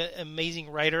he's like an amazing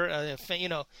writer,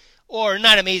 or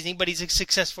not amazing, but he's a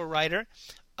successful writer.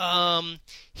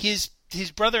 His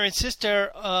brother and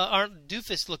sister aren't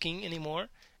doofus looking anymore.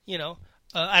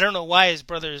 I don't know why his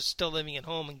brother is still living at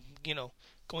home and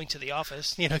going to the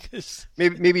office. Cause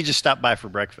maybe just stop by for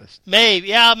breakfast.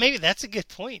 Maybe that's a good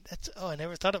point. I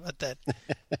never thought about that.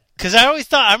 Because I always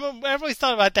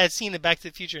thought about that scene in Back to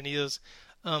the Future, and he goes,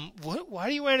 why are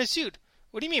you wearing a suit?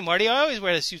 What do you mean, Marty? I always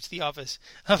wear a suit to the office.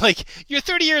 I'm like, you're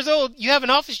 30 years old, you have an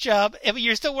office job, but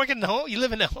you're still working at home, you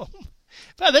live in a home.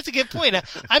 Wow, that's a good point.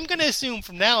 I'm going to assume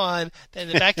from now on that in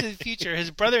the Back to the Future,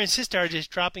 his brother and sister are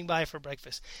just dropping by for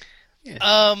breakfast.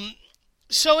 Yeah.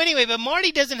 So anyway, but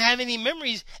Marty doesn't have any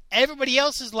memories. Everybody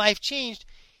else's life changed.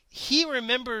 He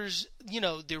remembers,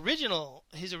 his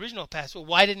original past. Well,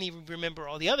 why didn't he remember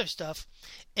all the other stuff?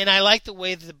 And I like the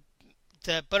way the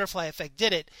butterfly effect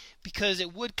did it, because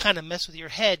it would kind of mess with your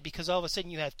head, because all of a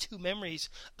sudden you have two memories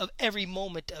of every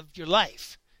moment of your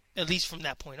life, at least from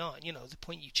that point on, the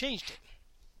point you changed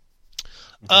it.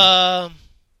 Mm-hmm.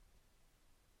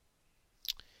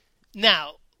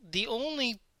 Now, the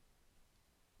only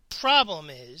problem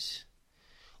is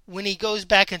when he goes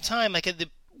back in time, like at the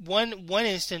one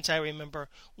instance I remember,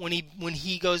 when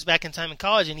he goes back in time in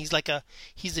college and he's a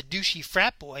douchey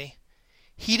frat boy.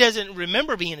 He doesn't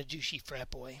remember being a douchey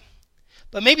frat boy.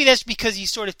 But maybe that's because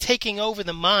he's sort of taking over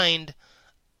the mind.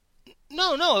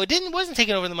 No, it wasn't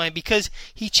taking over the mind, because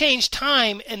he changed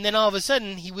time, and then all of a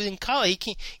sudden he was in college.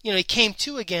 He came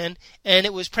to again, and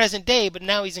it was present day, but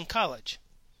now he's in college.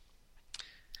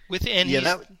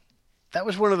 That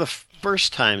was one of the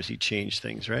first times he changed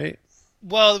things, right?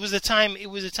 Well, it was the time he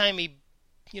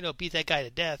beat that guy to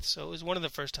death, so it was one of the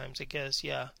first times, I guess,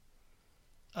 yeah.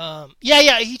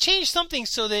 He changed something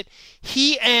so that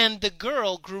he and the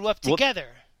girl grew up together.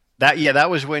 That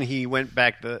was when he went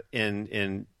back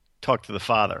and talked to the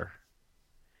father.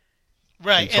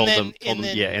 Right, and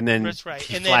then that's right.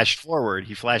 He flashed forward.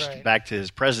 He flashed back to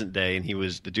his present day, and he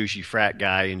was the douchey frat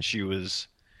guy, and she was,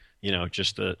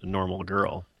 just a normal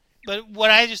girl. But what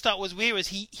I just thought was weird was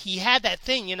he had that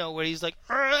thing, where he's like,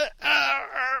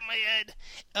 my head.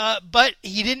 But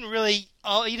he didn't really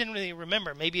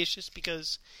remember. Maybe it's just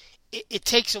because it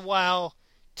takes a while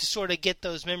to sort of get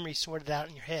those memories sorted out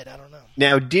in your head. I don't know.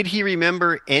 Now, did he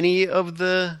remember any of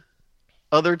the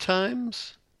other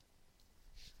times?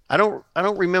 I don't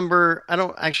remember. I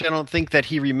don't think that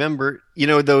he remembered,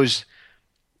 those,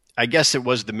 I guess it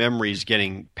was the memories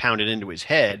getting pounded into his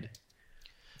head,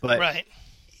 but right.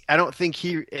 I don't think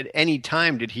he, at any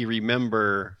time, did he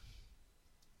remember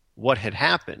what had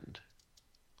happened.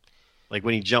 Like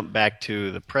when he jumped back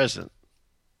to the present.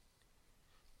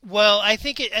 Well, I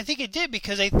think it did,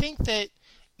 because I think that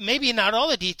maybe not all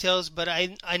the details, but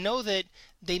I know that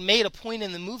they made a point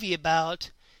in the movie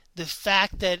about the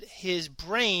fact that his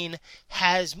brain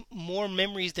has more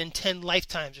memories than 10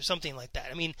 lifetimes or something like that.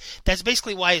 I mean, that's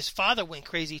basically why his father went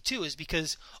crazy too, is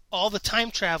because all the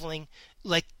time traveling,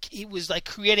 like he was like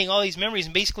creating all these memories,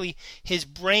 and basically his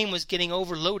brain was getting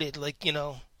overloaded, like,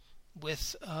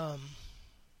 with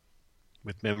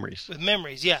memories. With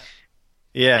memories, yeah.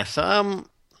 Yeah, so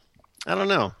I don't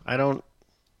know.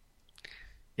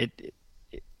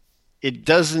 It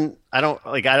doesn't. I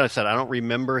don't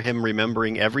remember him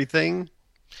remembering everything.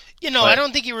 I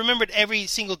don't think he remembered every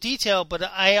single detail, but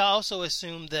I also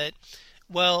assume that,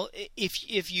 well,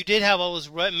 if you did have all those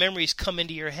memories come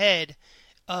into your head,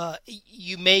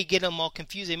 you may get them all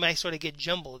confused. They might sort of get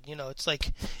jumbled. It's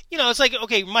like,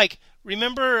 okay, Mike,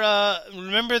 remember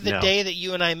the day that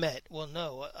you and I met? Well,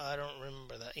 no, I don't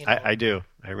remember that. I do.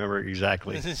 I remember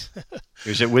exactly. It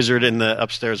was a wizard in the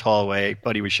upstairs hallway.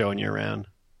 Buddy was showing you around.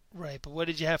 Right, but what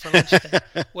did you have for lunch?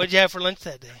 What did you have for lunch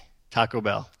that day? Taco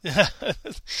Bell.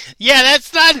 Yeah,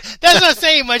 that's not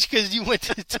saying much, because you went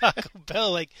to Taco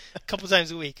Bell like a couple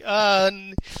times a week. You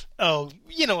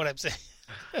know what I'm saying.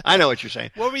 I know what you're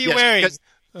saying. What were you wearing?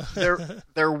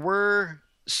 There were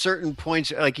certain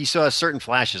points, like he saw certain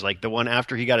flashes, like the one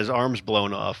after he got his arms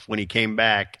blown off when he came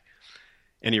back,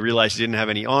 and he realized he didn't have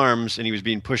any arms, and he was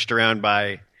being pushed around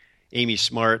by Amy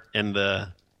Smart and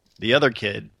the other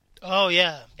kid. Oh,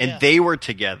 yeah. And they were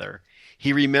together.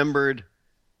 He remembered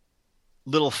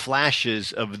little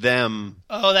flashes of them.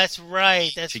 Oh, that's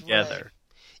right. That's together. Right.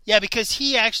 Yeah, because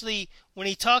he actually, when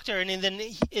he talked to her, and then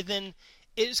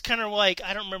it was kind of like,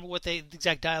 I don't remember what the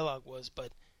exact dialogue was,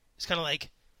 but it's kind of like,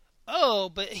 oh,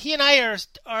 but he and I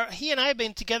have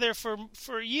been together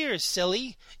for years,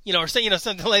 silly, or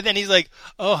something like that. And he's like,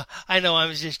 oh, I know, I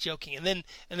was just joking. And then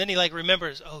he like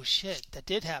remembers, oh shit, that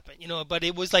did happen, But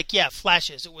it was like,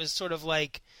 flashes. It was sort of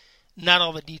like not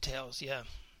all the details. Yeah.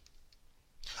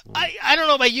 I don't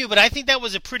know about you, but I think that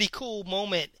was a pretty cool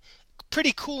moment,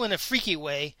 pretty cool in a freaky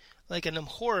way, like in a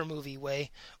horror movie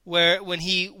way, where when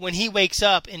he wakes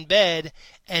up in bed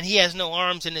and he has no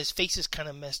arms and his face is kind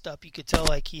of messed up, you could tell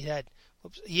like he had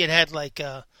like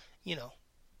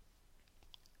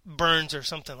burns or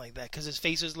something like that, because his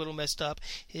face was a little messed up,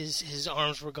 his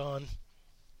arms were gone.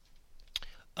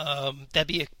 That'd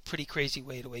be a pretty crazy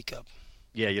way to wake up.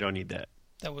 Yeah, you don't need that.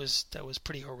 That was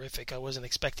pretty horrific. I wasn't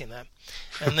expecting that.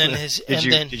 And then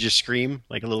did you scream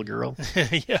like a little girl?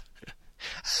 Yeah.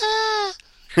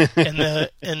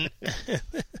 and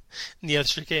the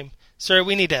officer came, sir,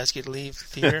 we need to ask you to leave the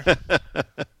theater.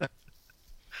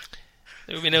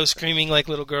 There will be no screaming like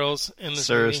little girls in this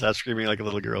movie. Sir, stop screaming like a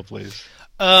little girl, please.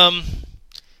 Man,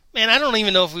 I don't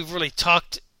even know if we've really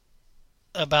talked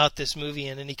about this movie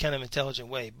in any kind of intelligent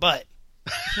way, but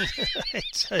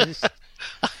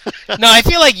no, I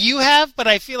feel like you have, but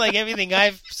I feel like everything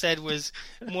I've said was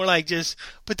more like just,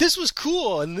 but this was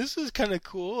cool, and this was kind of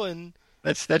cool, and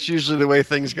that's usually the way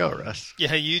things go, Russ.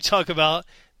 Yeah, you talk about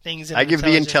things. I give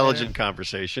the intelligent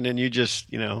conversation, and you just,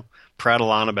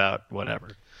 prattle on about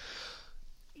whatever.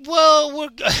 Well,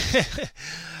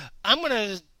 I'm going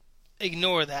to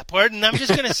ignore that part, and I'm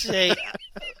just going to say,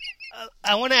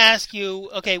 I want to ask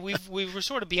you. Okay, we're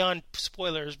sort of beyond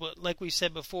spoilers, but like we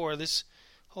said before, this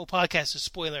whole podcast is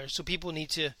spoilers, so people need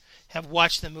to have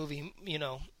watched the movie,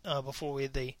 before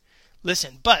they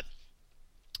listen. But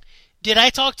did I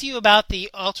talk to you about the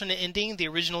alternate ending, the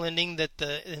original ending that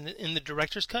in the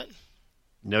director's cut?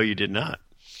 No, you did not.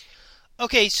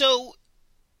 Okay, so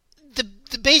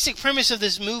the basic premise of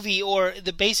this movie, or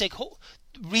the basic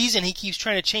reason he keeps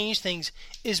trying to change things,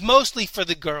 is mostly for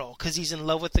the girl, because he's in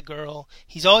love with the girl.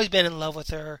 He's always been in love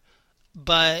with her,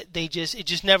 but it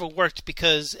just never worked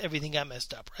because everything got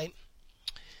messed up, right?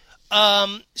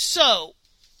 So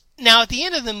now at the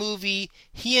end of the movie,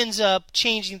 he ends up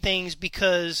changing things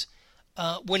because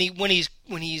after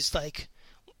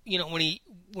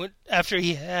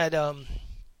he had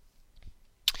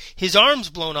his arms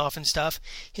blown off and stuff,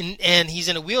 and he's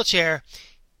in a wheelchair,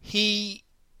 he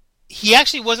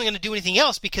actually wasn't going to do anything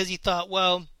else, because he thought,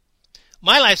 well,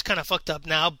 my life's kind of fucked up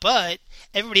now, but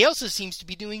everybody else's seems to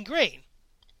be doing great.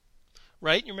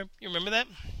 Right? You remember that?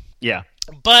 Yeah.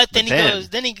 But then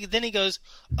he goes,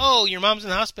 oh, your mom's in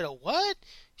the hospital. What?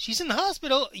 She's in the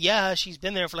hospital? Yeah, she's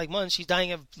been there for like months. She's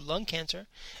dying of lung cancer.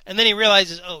 And then he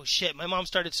realizes, oh shit, my mom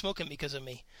started smoking because of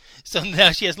me. So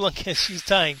now she has lung cancer. She's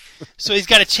dying. So he's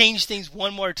got to change things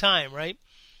one more time, right?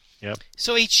 Yep.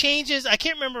 So he changes. I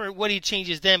can't remember what he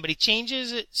changes then, but he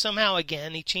changes it somehow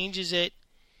again. He changes it,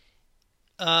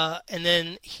 and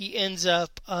then he ends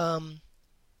up.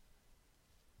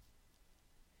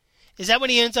 Is that when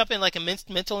he ends up in like a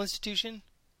mental institution?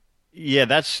 Yeah,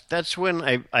 that's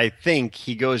when I think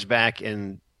he goes back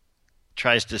and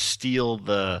tries to steal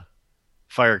the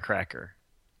firecracker.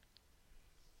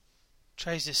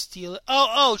 Tries to steal it.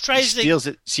 Steals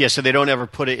it. Yeah, so they don't ever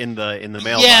put it in the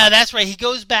mailbox. Yeah, that's right. He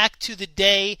goes back to the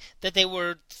day that they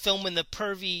were filming the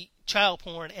pervy child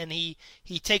porn, and he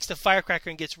takes the firecracker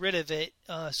and gets rid of it,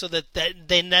 so that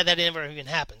never even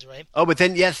happens, right? Oh, but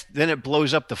then it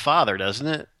blows up the father, doesn't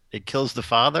it? It kills the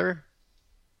father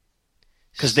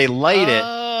because they light it.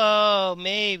 Oh,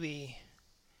 maybe,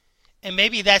 and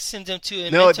maybe that sends them to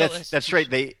a no. mental That's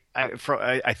right.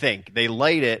 I think they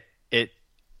light it.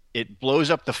 It blows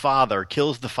up the father,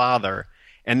 kills the father,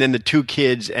 and then the two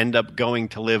kids end up going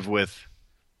to live with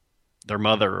their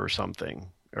mother or something,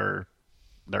 or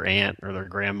their aunt or their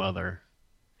grandmother.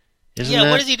 What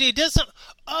does he do? He does something.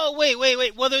 Oh,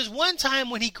 wait. Well, there's one time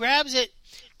when he grabs it.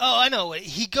 Oh, I know.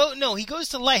 He goes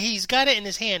to light. He's got it in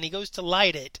his hand. He goes to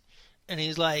light it, and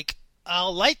he's like,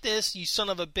 "I'll light this, you son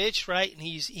of a bitch!" Right? And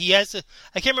he has to.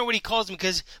 I can't remember what he calls him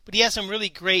but he has some really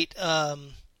great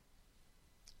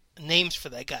names for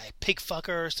that guy, pig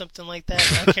fucker or something like that.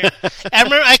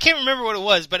 I can't remember what it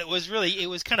was, but it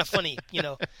was kind of funny,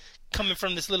 coming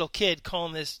from this little kid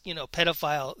calling this,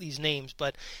 pedophile these names.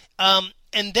 But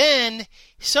and then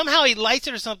somehow he lights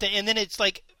it or something, and then it's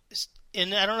like,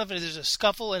 and I don't know if there's a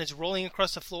scuffle and it's rolling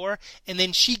across the floor, and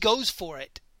then she goes for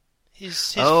it.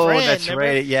 His friend, that's remember?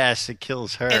 right. Yes, it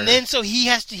kills her. And then so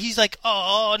he's like,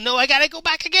 oh no, I gotta go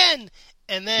back again.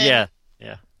 And then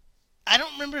yeah. I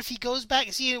don't remember if he goes back.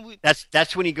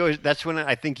 That's when he goes. That's when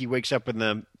I think he wakes up in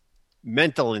the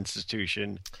mental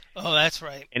institution. Oh, that's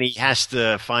right. And he has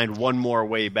to find one more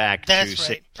way back to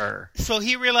save her. So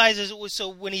he realizes. So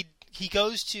when he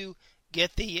goes to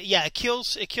get it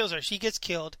kills her. She gets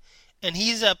killed, and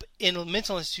he's up in a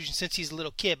mental institution since he's a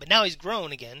little kid. But now he's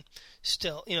grown again.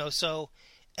 Still, So,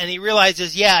 and he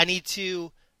realizes, I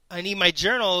need my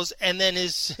journals. And then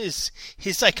his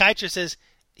psychiatrist says,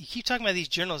 you keep talking about these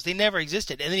journals. They never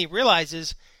existed. And then he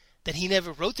realizes that he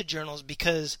never wrote the journals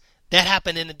because that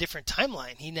happened in a different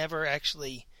timeline. He never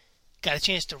actually got a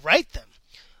chance to write them.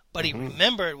 But he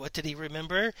remembered. What did he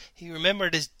remember? He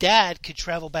remembered his dad could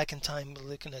travel back in time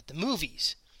looking at the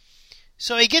movies.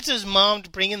 So he gets his mom to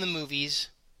bring in the movies.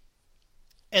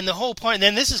 And the whole point, and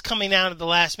then this is coming out at the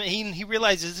last minute. He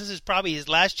realizes this is probably his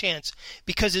last chance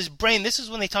because his brain, this is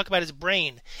when they talk about his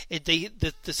brain.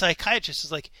 The psychiatrist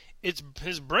is like,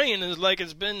 his brain is like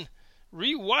it's been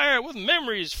rewired with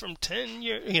memories from 10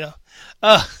 years,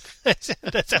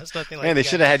 that sounds nothing like that. Man, they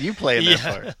should have had you playing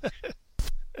that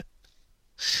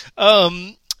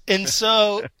part. And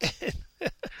so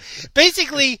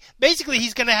basically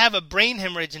he's going to have a brain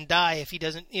hemorrhage and die if he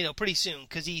doesn't, pretty soon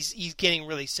because he's getting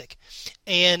really sick,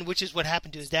 and which is what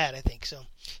happened to his dad, I think. So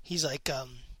he's like,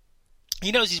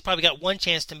 he knows he's probably got one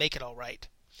chance to make it all right,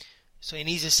 so he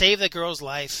needs to save the girl's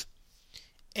life.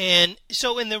 And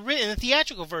so in the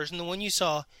theatrical version, the one you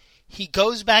saw, he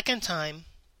goes back in time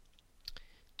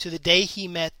to the day he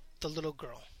met the little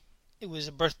girl. It was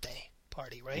a birthday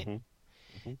party, right?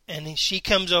 Mm-hmm. And then she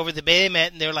comes over the day they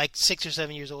met, and they're like 6 or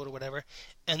 7 years old or whatever.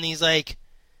 And he's like,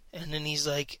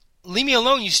 "Leave me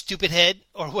alone, you stupid head,"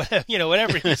 or whatever,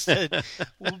 whatever he said.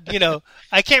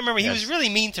 I can't remember. He was really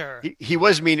mean to her. He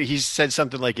was mean. He said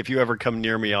something like, "If you ever come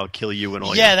near me, I'll kill you and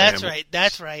all your family." Yeah,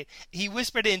 that's right. He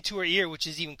whispered it into her ear, which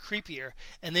is even creepier.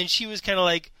 And then she was kind of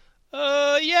like,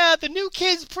 the new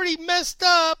kid's pretty messed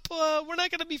up. We're not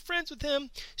going to be friends with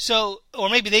him. So, or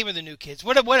maybe they were the new kids.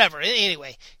 Whatever.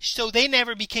 Anyway, so they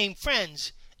never became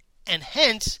friends. And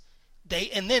hence,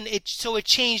 it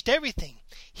changed everything.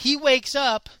 He wakes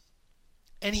up,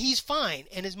 and he's fine,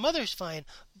 and his mother's fine,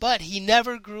 but he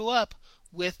never grew up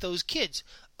with those kids.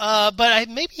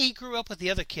 Maybe he grew up with the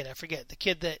other kid. I forget the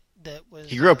kid that was.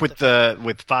 He grew up with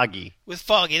Foggy. With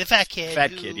Foggy, the fat kid.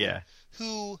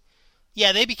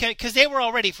 They became, because they were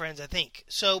already friends, I think.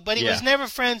 So, but he was never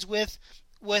friends with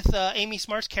Amy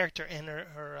Smart's character and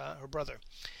her brother.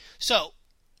 So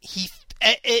he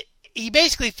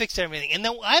basically fixed everything, and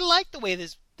then I like the way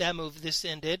this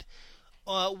ended.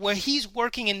 Where he's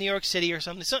working in New York City or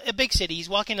something, a big city. He's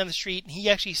walking down the street, and he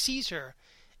actually sees her,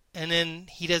 and then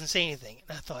he doesn't say anything.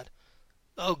 And I thought,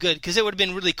 Oh, good, because it would have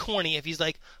been really corny if he's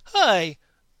like, "Hi,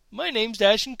 my name's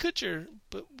Ashton Kutcher,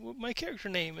 but my character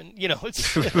name," and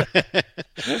it's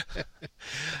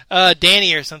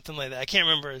Danny or something like that. I can't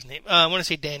remember his name. I want to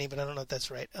say Danny, but I don't know if that's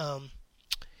right.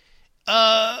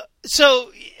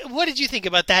 So what did you think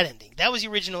about that ending? That was the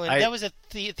original. That was a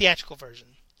theatrical version.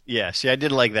 Yeah, see, I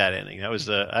did like that ending.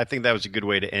 I think that was a good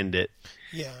way to end it.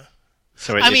 Yeah.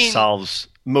 So it solves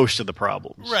most of the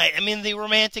problems. Right. I mean, the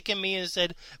romantic in me has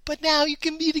said, but now you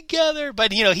can be together.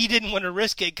 But, he didn't want to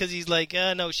risk it because he's like,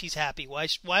 no, she's happy.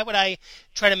 Why would I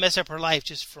try to mess up her life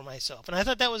just for myself? And I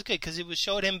thought that was good because it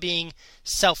showed him being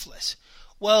selfless.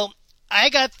 Well, I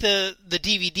got the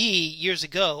DVD years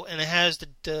ago, and it has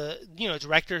the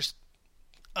director's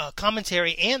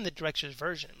commentary and the director's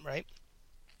version, right?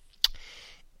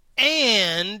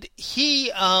 And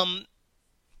he,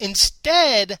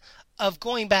 instead of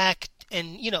going back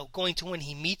and going to when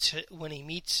he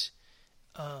meets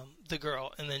the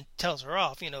girl and then tells her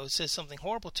off, says something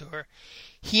horrible to her,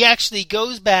 he actually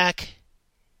goes back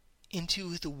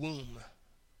into the womb.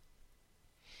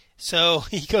 So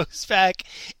he goes back,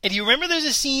 and you remember there's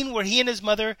a scene where he and his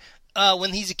mother,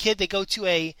 when he's a kid, they go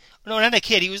to not a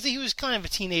kid, he was kind of a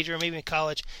teenager, maybe in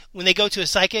college, when they go to a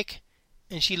psychic,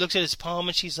 and she looks at his palm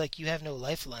and she's like, "You have no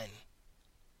lifeline.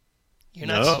 You're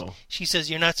not." No. She says,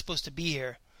 "You're not supposed to be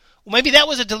here." Well, maybe that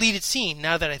was a deleted scene.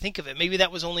 Now that I think of it, maybe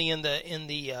that was only in the.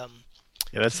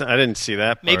 Yeah, I didn't see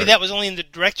that part. Maybe that was only in the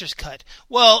director's cut.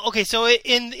 Well, okay, so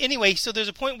anyway, so there's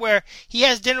a point where he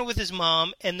has dinner with his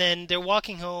mom, and then they're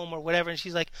walking home or whatever, and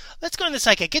she's like, "Let's go to the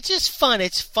psychic. It's just fun.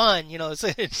 It's fun. It's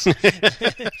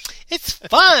it's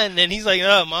fun." And he's like,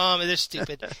 "Oh, Mom, they're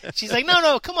stupid." She's like,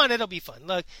 No, come on, it'll be fun.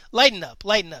 Look, lighten up.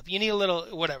 You need a little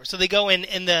whatever." So they go in,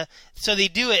 and so they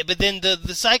do it, but then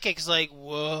the psychic's like,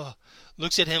 "Whoa."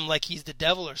 Looks at him like he's the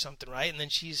devil or something, right? And then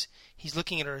he's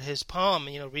looking at his palm,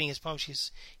 reading his palm.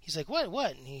 He's like,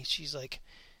 what? And she's like,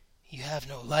 "You have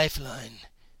no lifeline,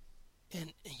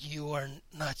 and you are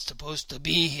not supposed to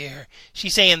be here."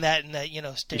 She's saying that in that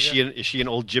Is she an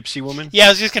old gypsy woman? Yeah, I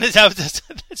was just gonna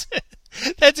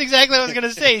that's exactly what I was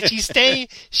gonna say. She's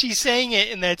saying it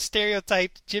in that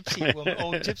stereotyped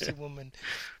old gypsy woman.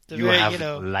 You have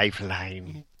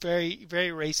lifeline. Very, very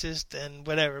racist and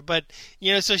whatever. But,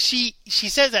 so she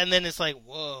says that, and then it's like,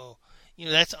 whoa,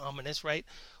 that's ominous, right?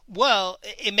 Well,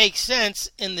 it makes sense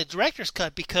in the director's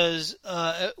cut because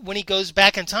when he goes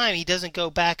back in time, he doesn't go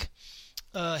back.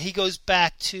 He goes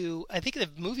back to, I think the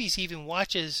movies he even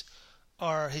watches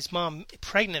are his mom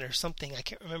pregnant or something. I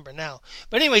can't remember now.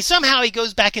 But anyway, somehow he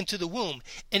goes back into the womb,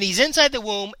 and he's inside the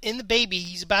womb in the baby.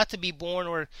 He's about to be born,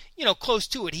 or close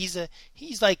to it. He's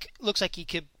like, looks like he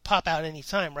could pop out any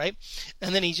time, right?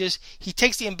 And then he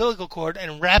takes the umbilical cord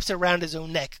and wraps it around his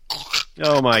own neck.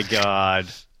 Oh my God!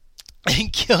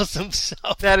 And kills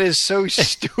himself. That is so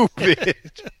stupid.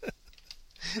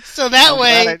 So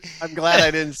that I'm glad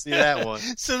I didn't see that one.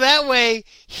 So that way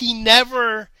he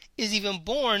never is even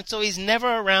born, so he's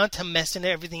never around to messing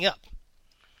everything up.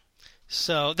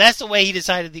 So that's the way he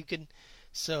decided he could.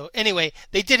 So anyway,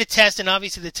 they did a test, and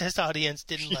obviously the test audience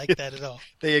didn't like that at all.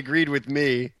 They agreed with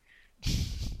me.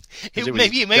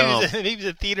 Maybe it was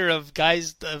a theater of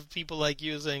people like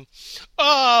you saying,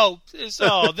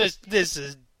 this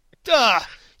is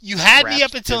you had me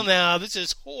up until now. This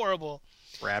is horrible."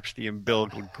 Wraps the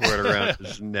umbilical cord around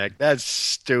his neck. That's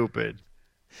stupid.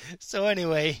 So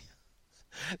anyway,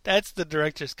 that's the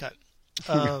director's cut.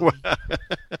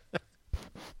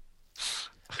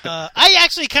 I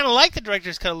actually kind of like the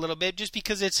director's cut a little bit, just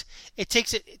because it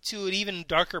takes it to an even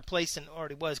darker place than it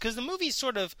already was. Because the movie is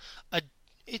sort of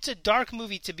it's a dark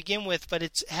movie to begin with, but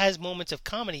it has moments of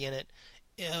comedy in it,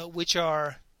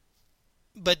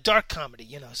 but dark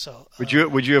comedy, So would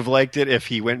you have liked it if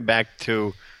he went back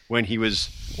to when he was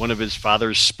one of his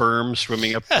father's sperm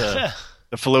swimming up the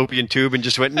fallopian tube and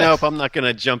just went, "Nope, I'm not going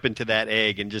to jump into that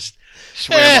egg," and just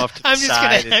swam off to the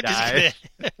side and died?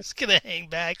 I'm just going to hang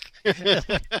back.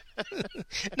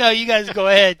 No, you guys go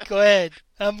ahead.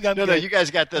 I'm No, good. you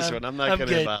guys got this one. I'm not going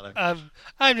to bother.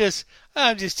 I'm just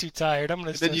too tired. I'm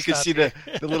going to. Then you can see the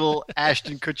little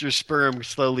Ashton Kutcher sperm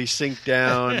slowly sink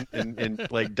down and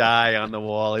like die on the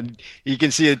wall, and you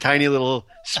can see a tiny little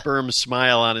sperm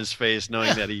smile on his face,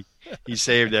 knowing that he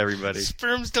saved everybody.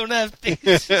 Sperms don't have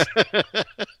faces.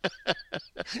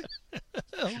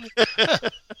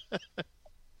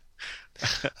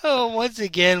 Oh, once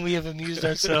again we have amused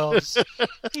ourselves.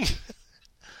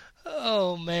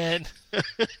 Oh man. The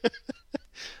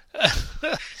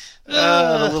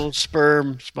little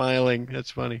sperm smiling.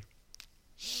 That's funny.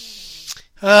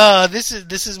 This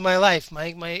is my life.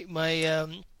 My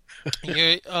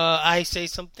I say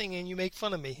something and you make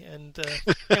fun of me, and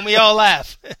we all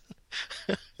laugh.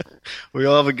 We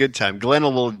all have a good time. Glenn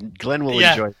will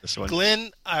enjoy this one.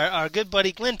 Glenn, our good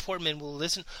buddy Glenn Portman will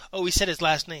listen. Oh, he said his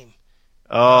last name.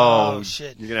 Oh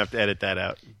shit! You're gonna have to edit that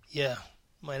out. Yeah,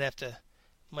 might have to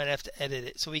edit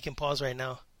it so we can pause right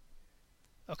now.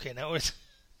 Okay, now we're.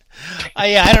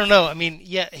 Yeah, I don't know. I mean,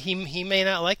 yeah, he may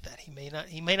not like that. He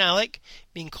may not like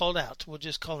being called out. We'll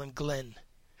just call him Glenn.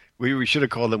 We should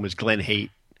have called him was Glenn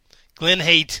Haight. Glenn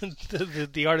Haight,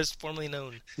 the artist formerly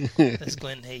known as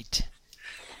Glenn Haight.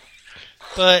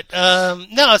 But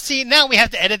no, see, now we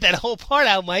have to edit that whole part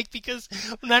out, Mike, because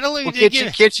not only can't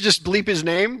you just bleep his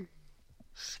name?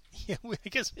 Yeah, I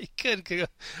guess we could.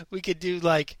 We could do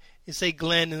like you say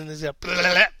Glenn and then there's a blah,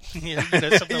 blah, blah,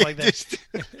 something like that.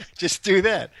 just do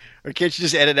that, or can't you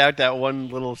just edit out that one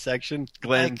little section,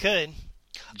 Glenn? I could.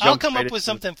 I'll come up with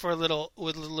something for a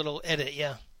little edit.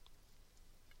 Yeah.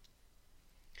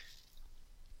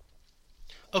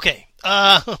 Okay.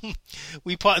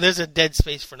 There's a dead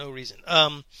space for no reason.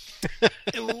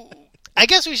 I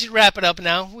guess we should wrap it up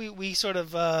now. We sort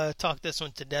of talked this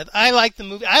one to death. I like the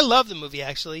movie. I love the movie,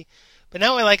 actually. But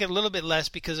now I like it a little bit less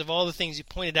because of all the things you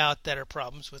pointed out that are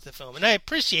problems with the film. And I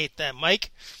appreciate that,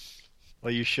 Mike.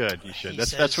 Well, you should.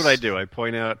 That's what I do. I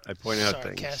point out things.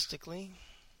 Sarcastically.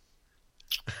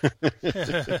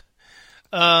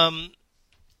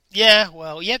 Yeah,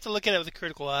 well, you have to look at it with a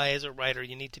critical eye as a writer.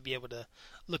 You need to be able to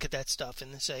look at that stuff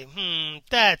and say,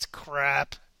 that's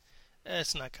crap.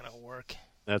 That's not going to work.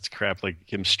 That's crap, like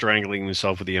him strangling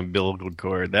himself with the umbilical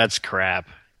cord. That's crap.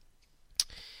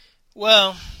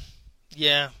 Well,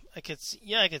 yeah, I could see.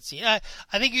 I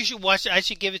think you should watch it. I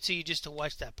should give it to you just to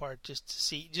watch that part, just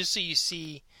so you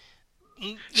see.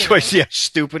 I see how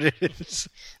stupid it is.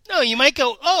 No, you might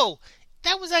go, oh,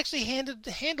 that was actually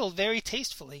handled very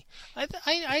tastefully. I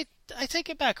take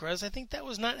it back, Rose. I think that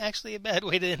was not actually a bad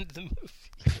way to end the movie.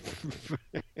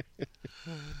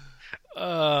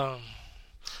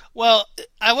 Well,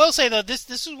 I will say though, this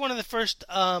was one of the first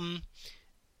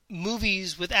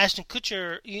movies with Ashton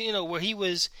Kutcher, where he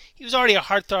was already a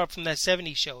heartthrob from that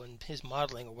 '70s show and his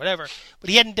modeling or whatever, but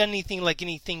he hadn't done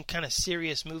anything kind of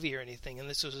serious movie or anything, and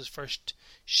this was his first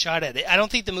shot at it. I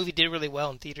don't think the movie did really well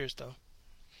in theaters though.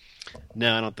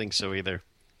 No, I don't think so either.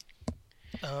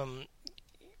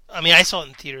 I mean, I saw it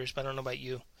in theaters, but I don't know about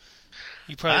you.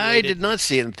 You probably I did not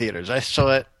see it in theaters. I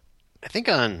saw it, I think,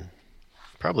 on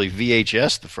probably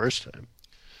VHS the first time.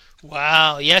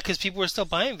 Wow, yeah, because people were still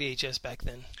buying VHS back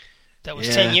then. That was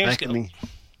 10 years ago.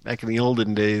 Back in the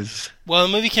olden days. Well,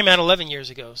 the movie came out 11 years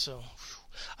ago, so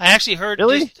I actually heard.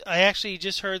 Really? I actually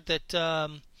just heard that.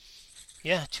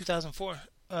 2004.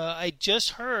 I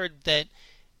just heard that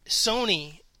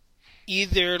Sony,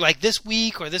 either like this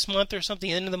week or this month or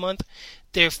something, end of the month,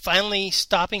 they're finally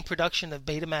stopping production of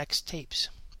Betamax tapes.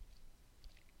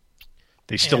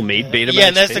 They still made Betamax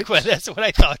yeah, tapes? That's what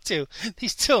I thought too. They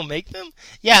still make them?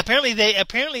 Yeah,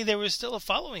 apparently there was still a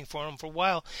following for them for a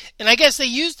while, and I guess they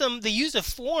used them. They used a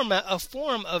form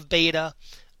of beta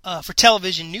for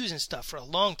television news and stuff for a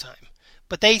long time,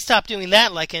 but they stopped doing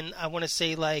that I want to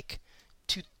say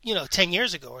 10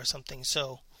 years ago or something.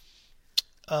 So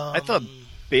I thought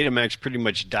Betamax pretty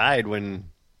much died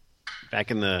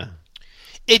back in the.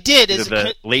 It did.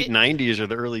 The late 90s or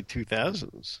the early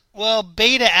 2000s. Well,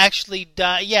 Beta actually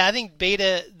died. Yeah, I think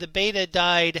the Beta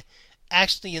died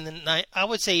actually I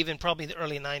would say even probably the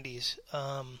early 90s,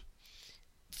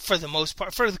 for the most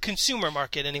part, for the consumer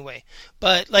market anyway.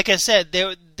 But like I said,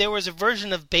 there was a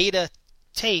version of Beta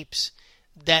tapes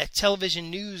that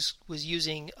television news was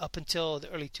using up until the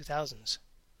early 2000s.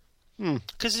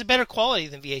 Because it's better quality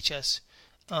than VHS.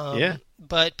 Yeah.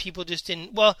 But people just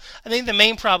didn't. Well, I think the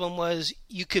main problem was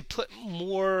you could put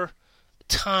more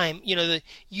time.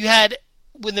 You had,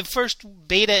 when the first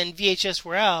Beta and VHS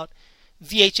were out,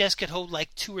 VHS could hold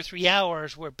 2 or 3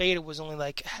 hours, where Beta was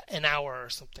only an hour or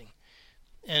something.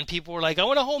 And people were like, I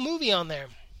want a whole movie on there.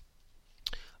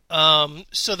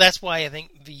 So that's why I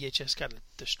think VHS got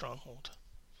the stronghold.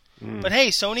 But hey,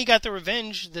 Sony got the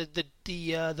revenge.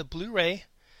 The Blu-ray.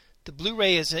 The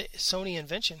Blu-ray is a Sony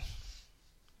invention.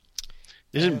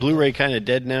 Isn't Blu-ray kind of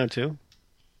dead now too?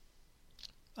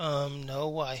 No,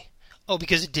 why? Oh,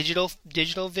 because of digital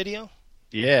video?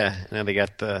 Yeah, now they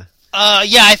got the.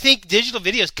 Yeah, I think digital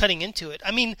video is cutting into it.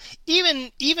 I mean,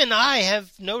 even I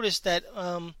have noticed that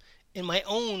in my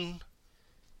own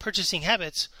purchasing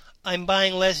habits, I'm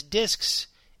buying less discs,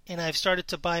 and I've started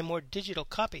to buy more digital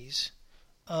copies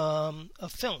of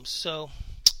films. So,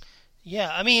 yeah,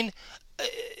 I mean,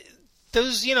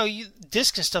 those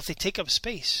discs and stuff, they take up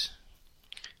space.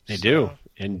 They do,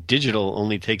 and digital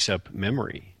only takes up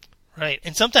memory. Right,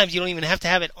 and sometimes you don't even have to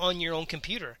have it on your own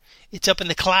computer. It's up in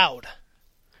the cloud.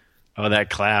 Oh, that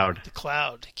cloud. The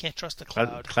cloud. You can't trust the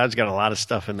cloud. Cloud's got a lot of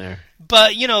stuff in there.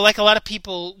 But, like a lot of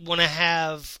people want to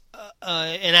have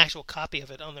an actual copy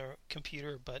of it on their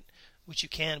computer, which you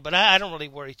can. But I don't really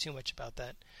worry too much about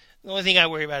that. The only thing I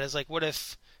worry about is, what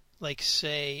if,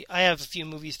 say, I have a few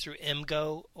movies through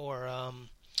MGO or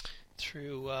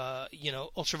through,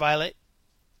 Ultraviolet.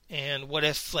 And what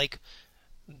if,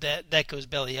 that goes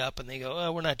belly up and they go,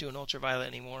 oh, we're not doing Ultraviolet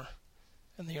anymore.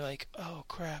 And then you're like, oh,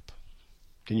 crap.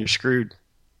 Then you're screwed.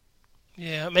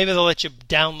 Yeah, maybe they'll let you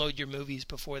download your movies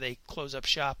before they close up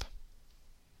shop.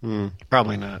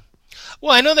 Probably not.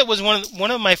 Well, I know that was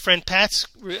one of my friend Pat's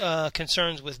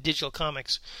concerns with digital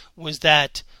comics was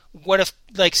that what if,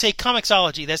 say,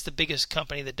 Comixology, that's the biggest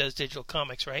company that does digital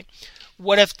comics, right?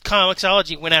 What if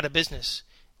Comixology went out of business?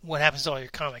 What happens to all your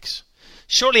comics?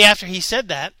 Shortly after he said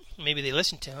that, maybe they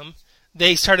listened to him,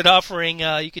 they started offering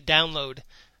you could download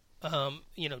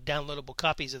downloadable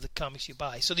copies of the comics you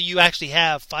buy, so that you actually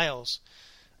have files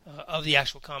of the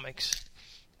actual comics.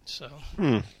 So,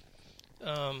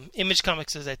 Image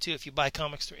Comics does that too. If you buy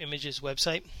comics through Image's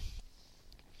website,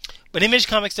 but Image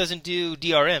Comics doesn't do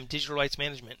DRM, digital rights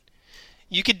management.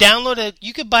 You could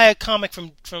you could buy a comic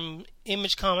from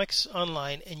Image Comics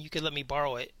online, and you could let me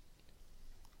borrow it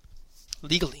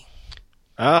legally.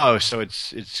 Oh, so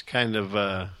it's kind of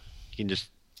you can just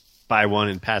buy one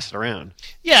and pass it around.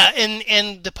 Yeah,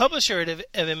 and the publisher of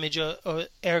Image,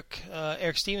 Eric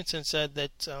Stevenson, said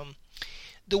that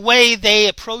the way they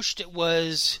approached it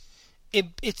was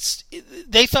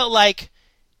they felt like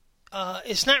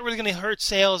it's not really going to hurt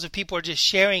sales if people are just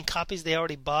sharing copies they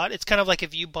already bought. It's kind of like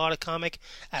if you bought a comic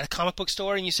at a comic book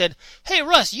store and you said, hey,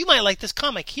 Russ, you might like this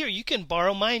comic. Here, you can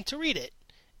borrow mine to read it.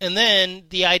 And then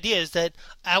the idea is that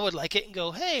I would like it and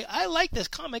go, hey, I like this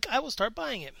comic. I will start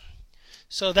buying it.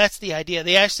 So that's the idea.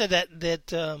 They actually said that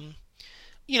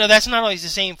that's not always the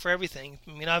same for everything.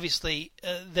 I mean, obviously,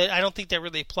 that I don't think that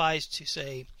really applies to,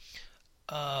 say,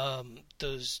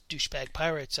 those douchebag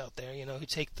pirates out there, who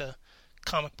take the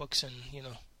comic books and,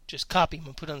 just copy them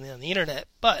and put them on the internet.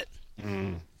 But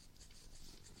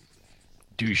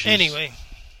douches.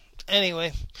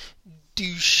 Anyway,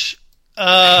 douche.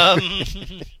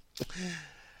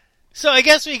 So I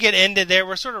guess we could end it there.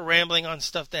 We're sort of rambling on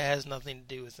stuff that has nothing to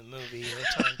do with the movie or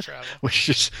time travel. Which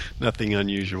is nothing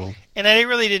unusual. And I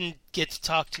really didn't get to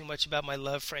talk too much about my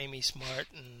love for Amy Smart.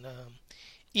 And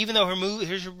even though her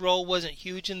role wasn't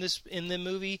huge in the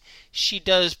movie, she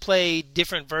does play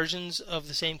different versions of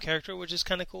the same character, which is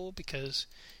kind of cool because,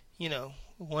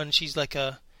 one, she's like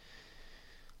a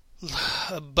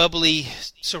bubbly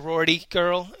sorority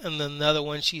girl, and then the other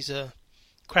one, she's a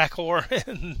crack whore.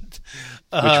 And,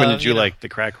 which one did you like, the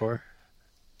crack whore?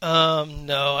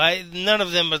 No, none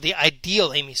of them are the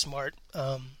ideal Amy Smart.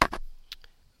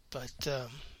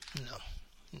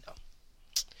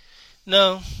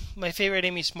 No. My favorite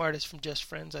Amy Smart is from Just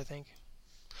Friends, I think,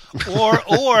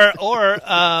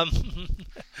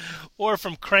 or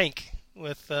from Crank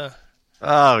with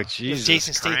Jesus,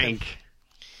 Jason Crank. Statham.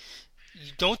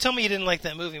 Don't tell me you didn't like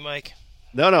that movie, Mike.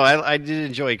 No, I did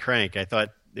enjoy Crank. I thought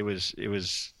it was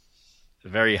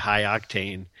very high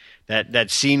octane.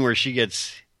 That scene where she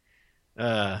gets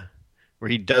where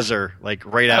he does her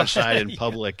right outside in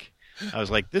public. I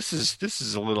was like, this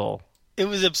is a little. It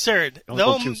was absurd. A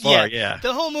little too far, yeah.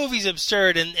 The whole movie's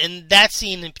absurd, and that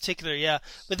scene in particular, yeah.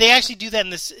 But they actually do that in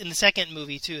the second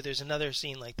movie too. There's another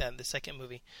scene like that in the second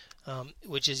movie,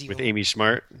 which is even with Amy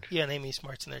Smart. Yeah, and Amy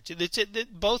Smart's in there too.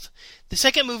 Both the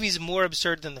second movie is more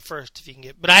absurd than the first, if you can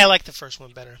get. But I like the first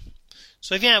one better.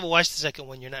 So if you haven't watched the second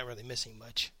one, you're not really missing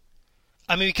much.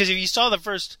 I mean, because if you saw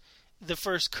the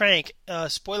first Crank,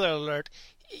 spoiler alert,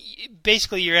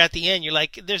 basically you're at the end. You're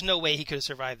like, there's no way he could have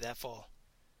survived that fall.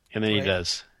 And then he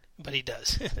does. But he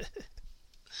does.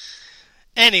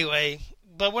 Anyway,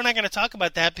 but we're not going to talk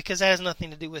about that because that has nothing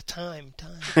to do with time.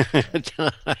 Time.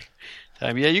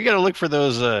 Yeah, you got to look for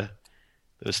those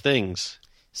things.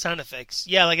 Sound effects.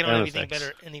 Yeah, like I don't have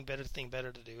any better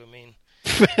to do. I mean,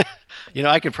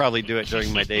 I could probably do it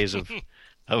during my days of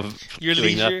your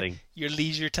doing leisure, nothing. Your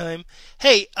leisure time.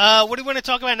 Hey, what do you want to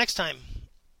talk about next time?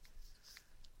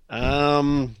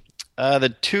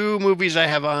 The two movies I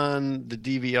have on the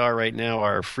DVR right now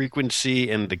are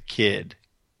Frequency and The Kid.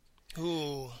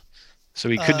 Ooh. So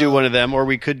we could do one of them, or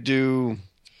we could do...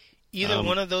 Either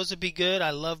one of those would be good. I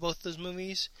love both those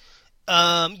movies.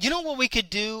 You know what we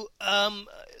could do?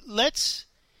 Let's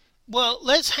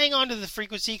hang on to The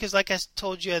Frequency, because like I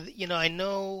told you, I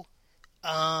know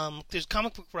there's a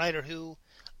comic book writer who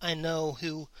I know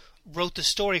who wrote the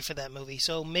story for that movie.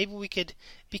 So maybe we could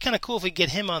be kind of cool if we get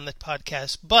him on the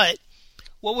podcast. But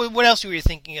what else were you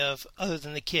thinking of other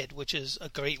than The Kid, which is a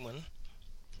great one?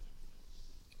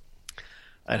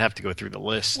 I'd have to go through the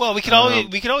list. Well, we could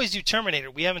always do Terminator.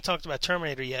 We haven't talked about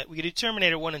Terminator yet. We could do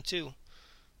Terminator 1 and 2.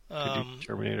 Could do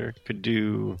Terminator. Could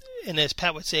do... And as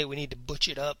Pat would say, we need to butch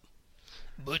it up.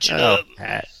 Butch it up.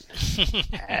 Pat.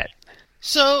 Pat.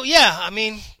 So, yeah, I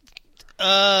mean...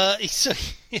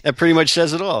 that pretty much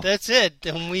says it all. That's it.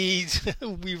 And we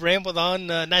rambled on,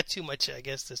 not too much, I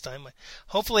guess, this time.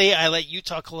 Hopefully, I let you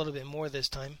talk a little bit more this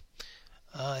time.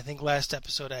 I think last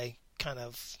episode I kind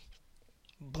of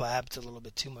blabbed a little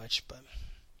bit too much, but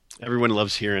everyone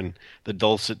loves hearing the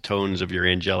dulcet tones of your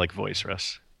angelic voice,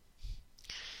 Russ.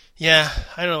 Yeah,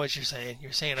 I don't know what you're saying.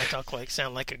 You're saying I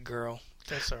sound like a girl.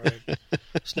 That's all right.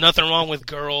 There's nothing wrong with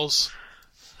girls.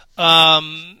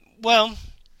 Well,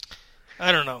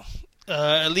 I don't know.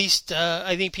 At least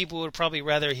I think people would probably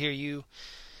rather hear you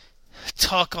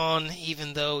talk on,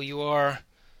 even though you are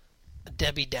a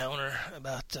Debbie Downer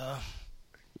about...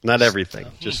 Not everything,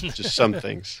 just some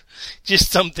things.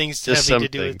 Just some things having to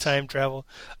do with time travel.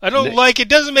 I don't like it.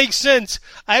 Doesn't make sense.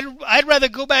 I'd rather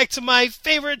go back to my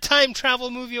favorite time travel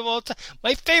movie of all time.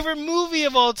 My favorite movie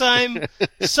of all time,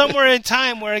 Somewhere in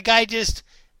Time, where a guy just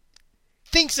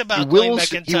thinks about going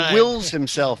back in time. He wills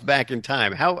himself back in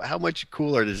time. How much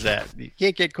cooler is that? You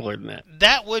can't get cooler than that.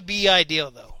 That would be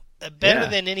ideal, though. Better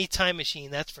than any time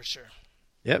machine, that's for sure.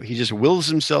 Yep, he just wills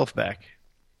himself back.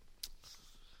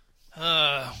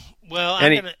 Well,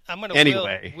 I'm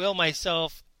gonna will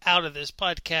myself out of this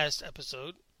podcast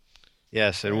episode.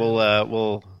 Yes, and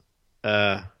we'll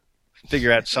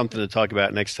figure out something to talk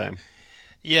about next time.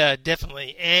 Yeah,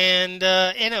 definitely, and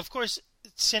of course,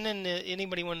 send in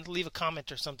anybody want to leave a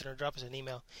comment or something, or drop us an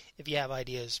email if you have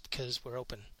ideas, because we're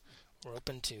open. We're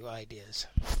open to ideas,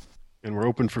 and we're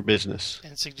open for business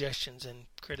and suggestions and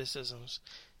criticisms.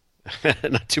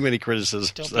 Not too many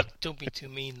criticisms. Don't be too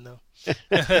mean, though.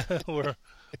 We're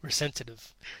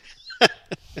sensitive.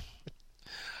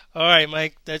 All right,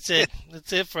 Mike. That's it.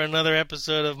 That's it for another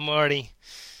episode of Marty.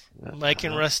 Mike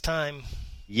and Russ time.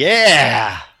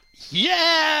 Yeah.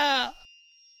 Yeah.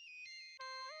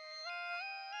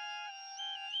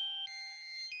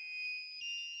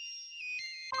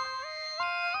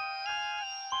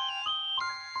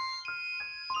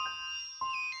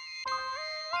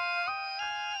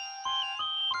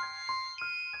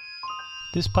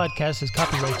 This podcast is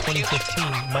copyright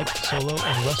 2015, Mike Solo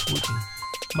and Russ Wooten.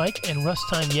 Mike and Russ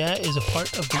Time Yeah is a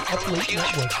part of the Up Late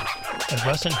Network at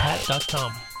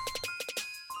russandpat.com.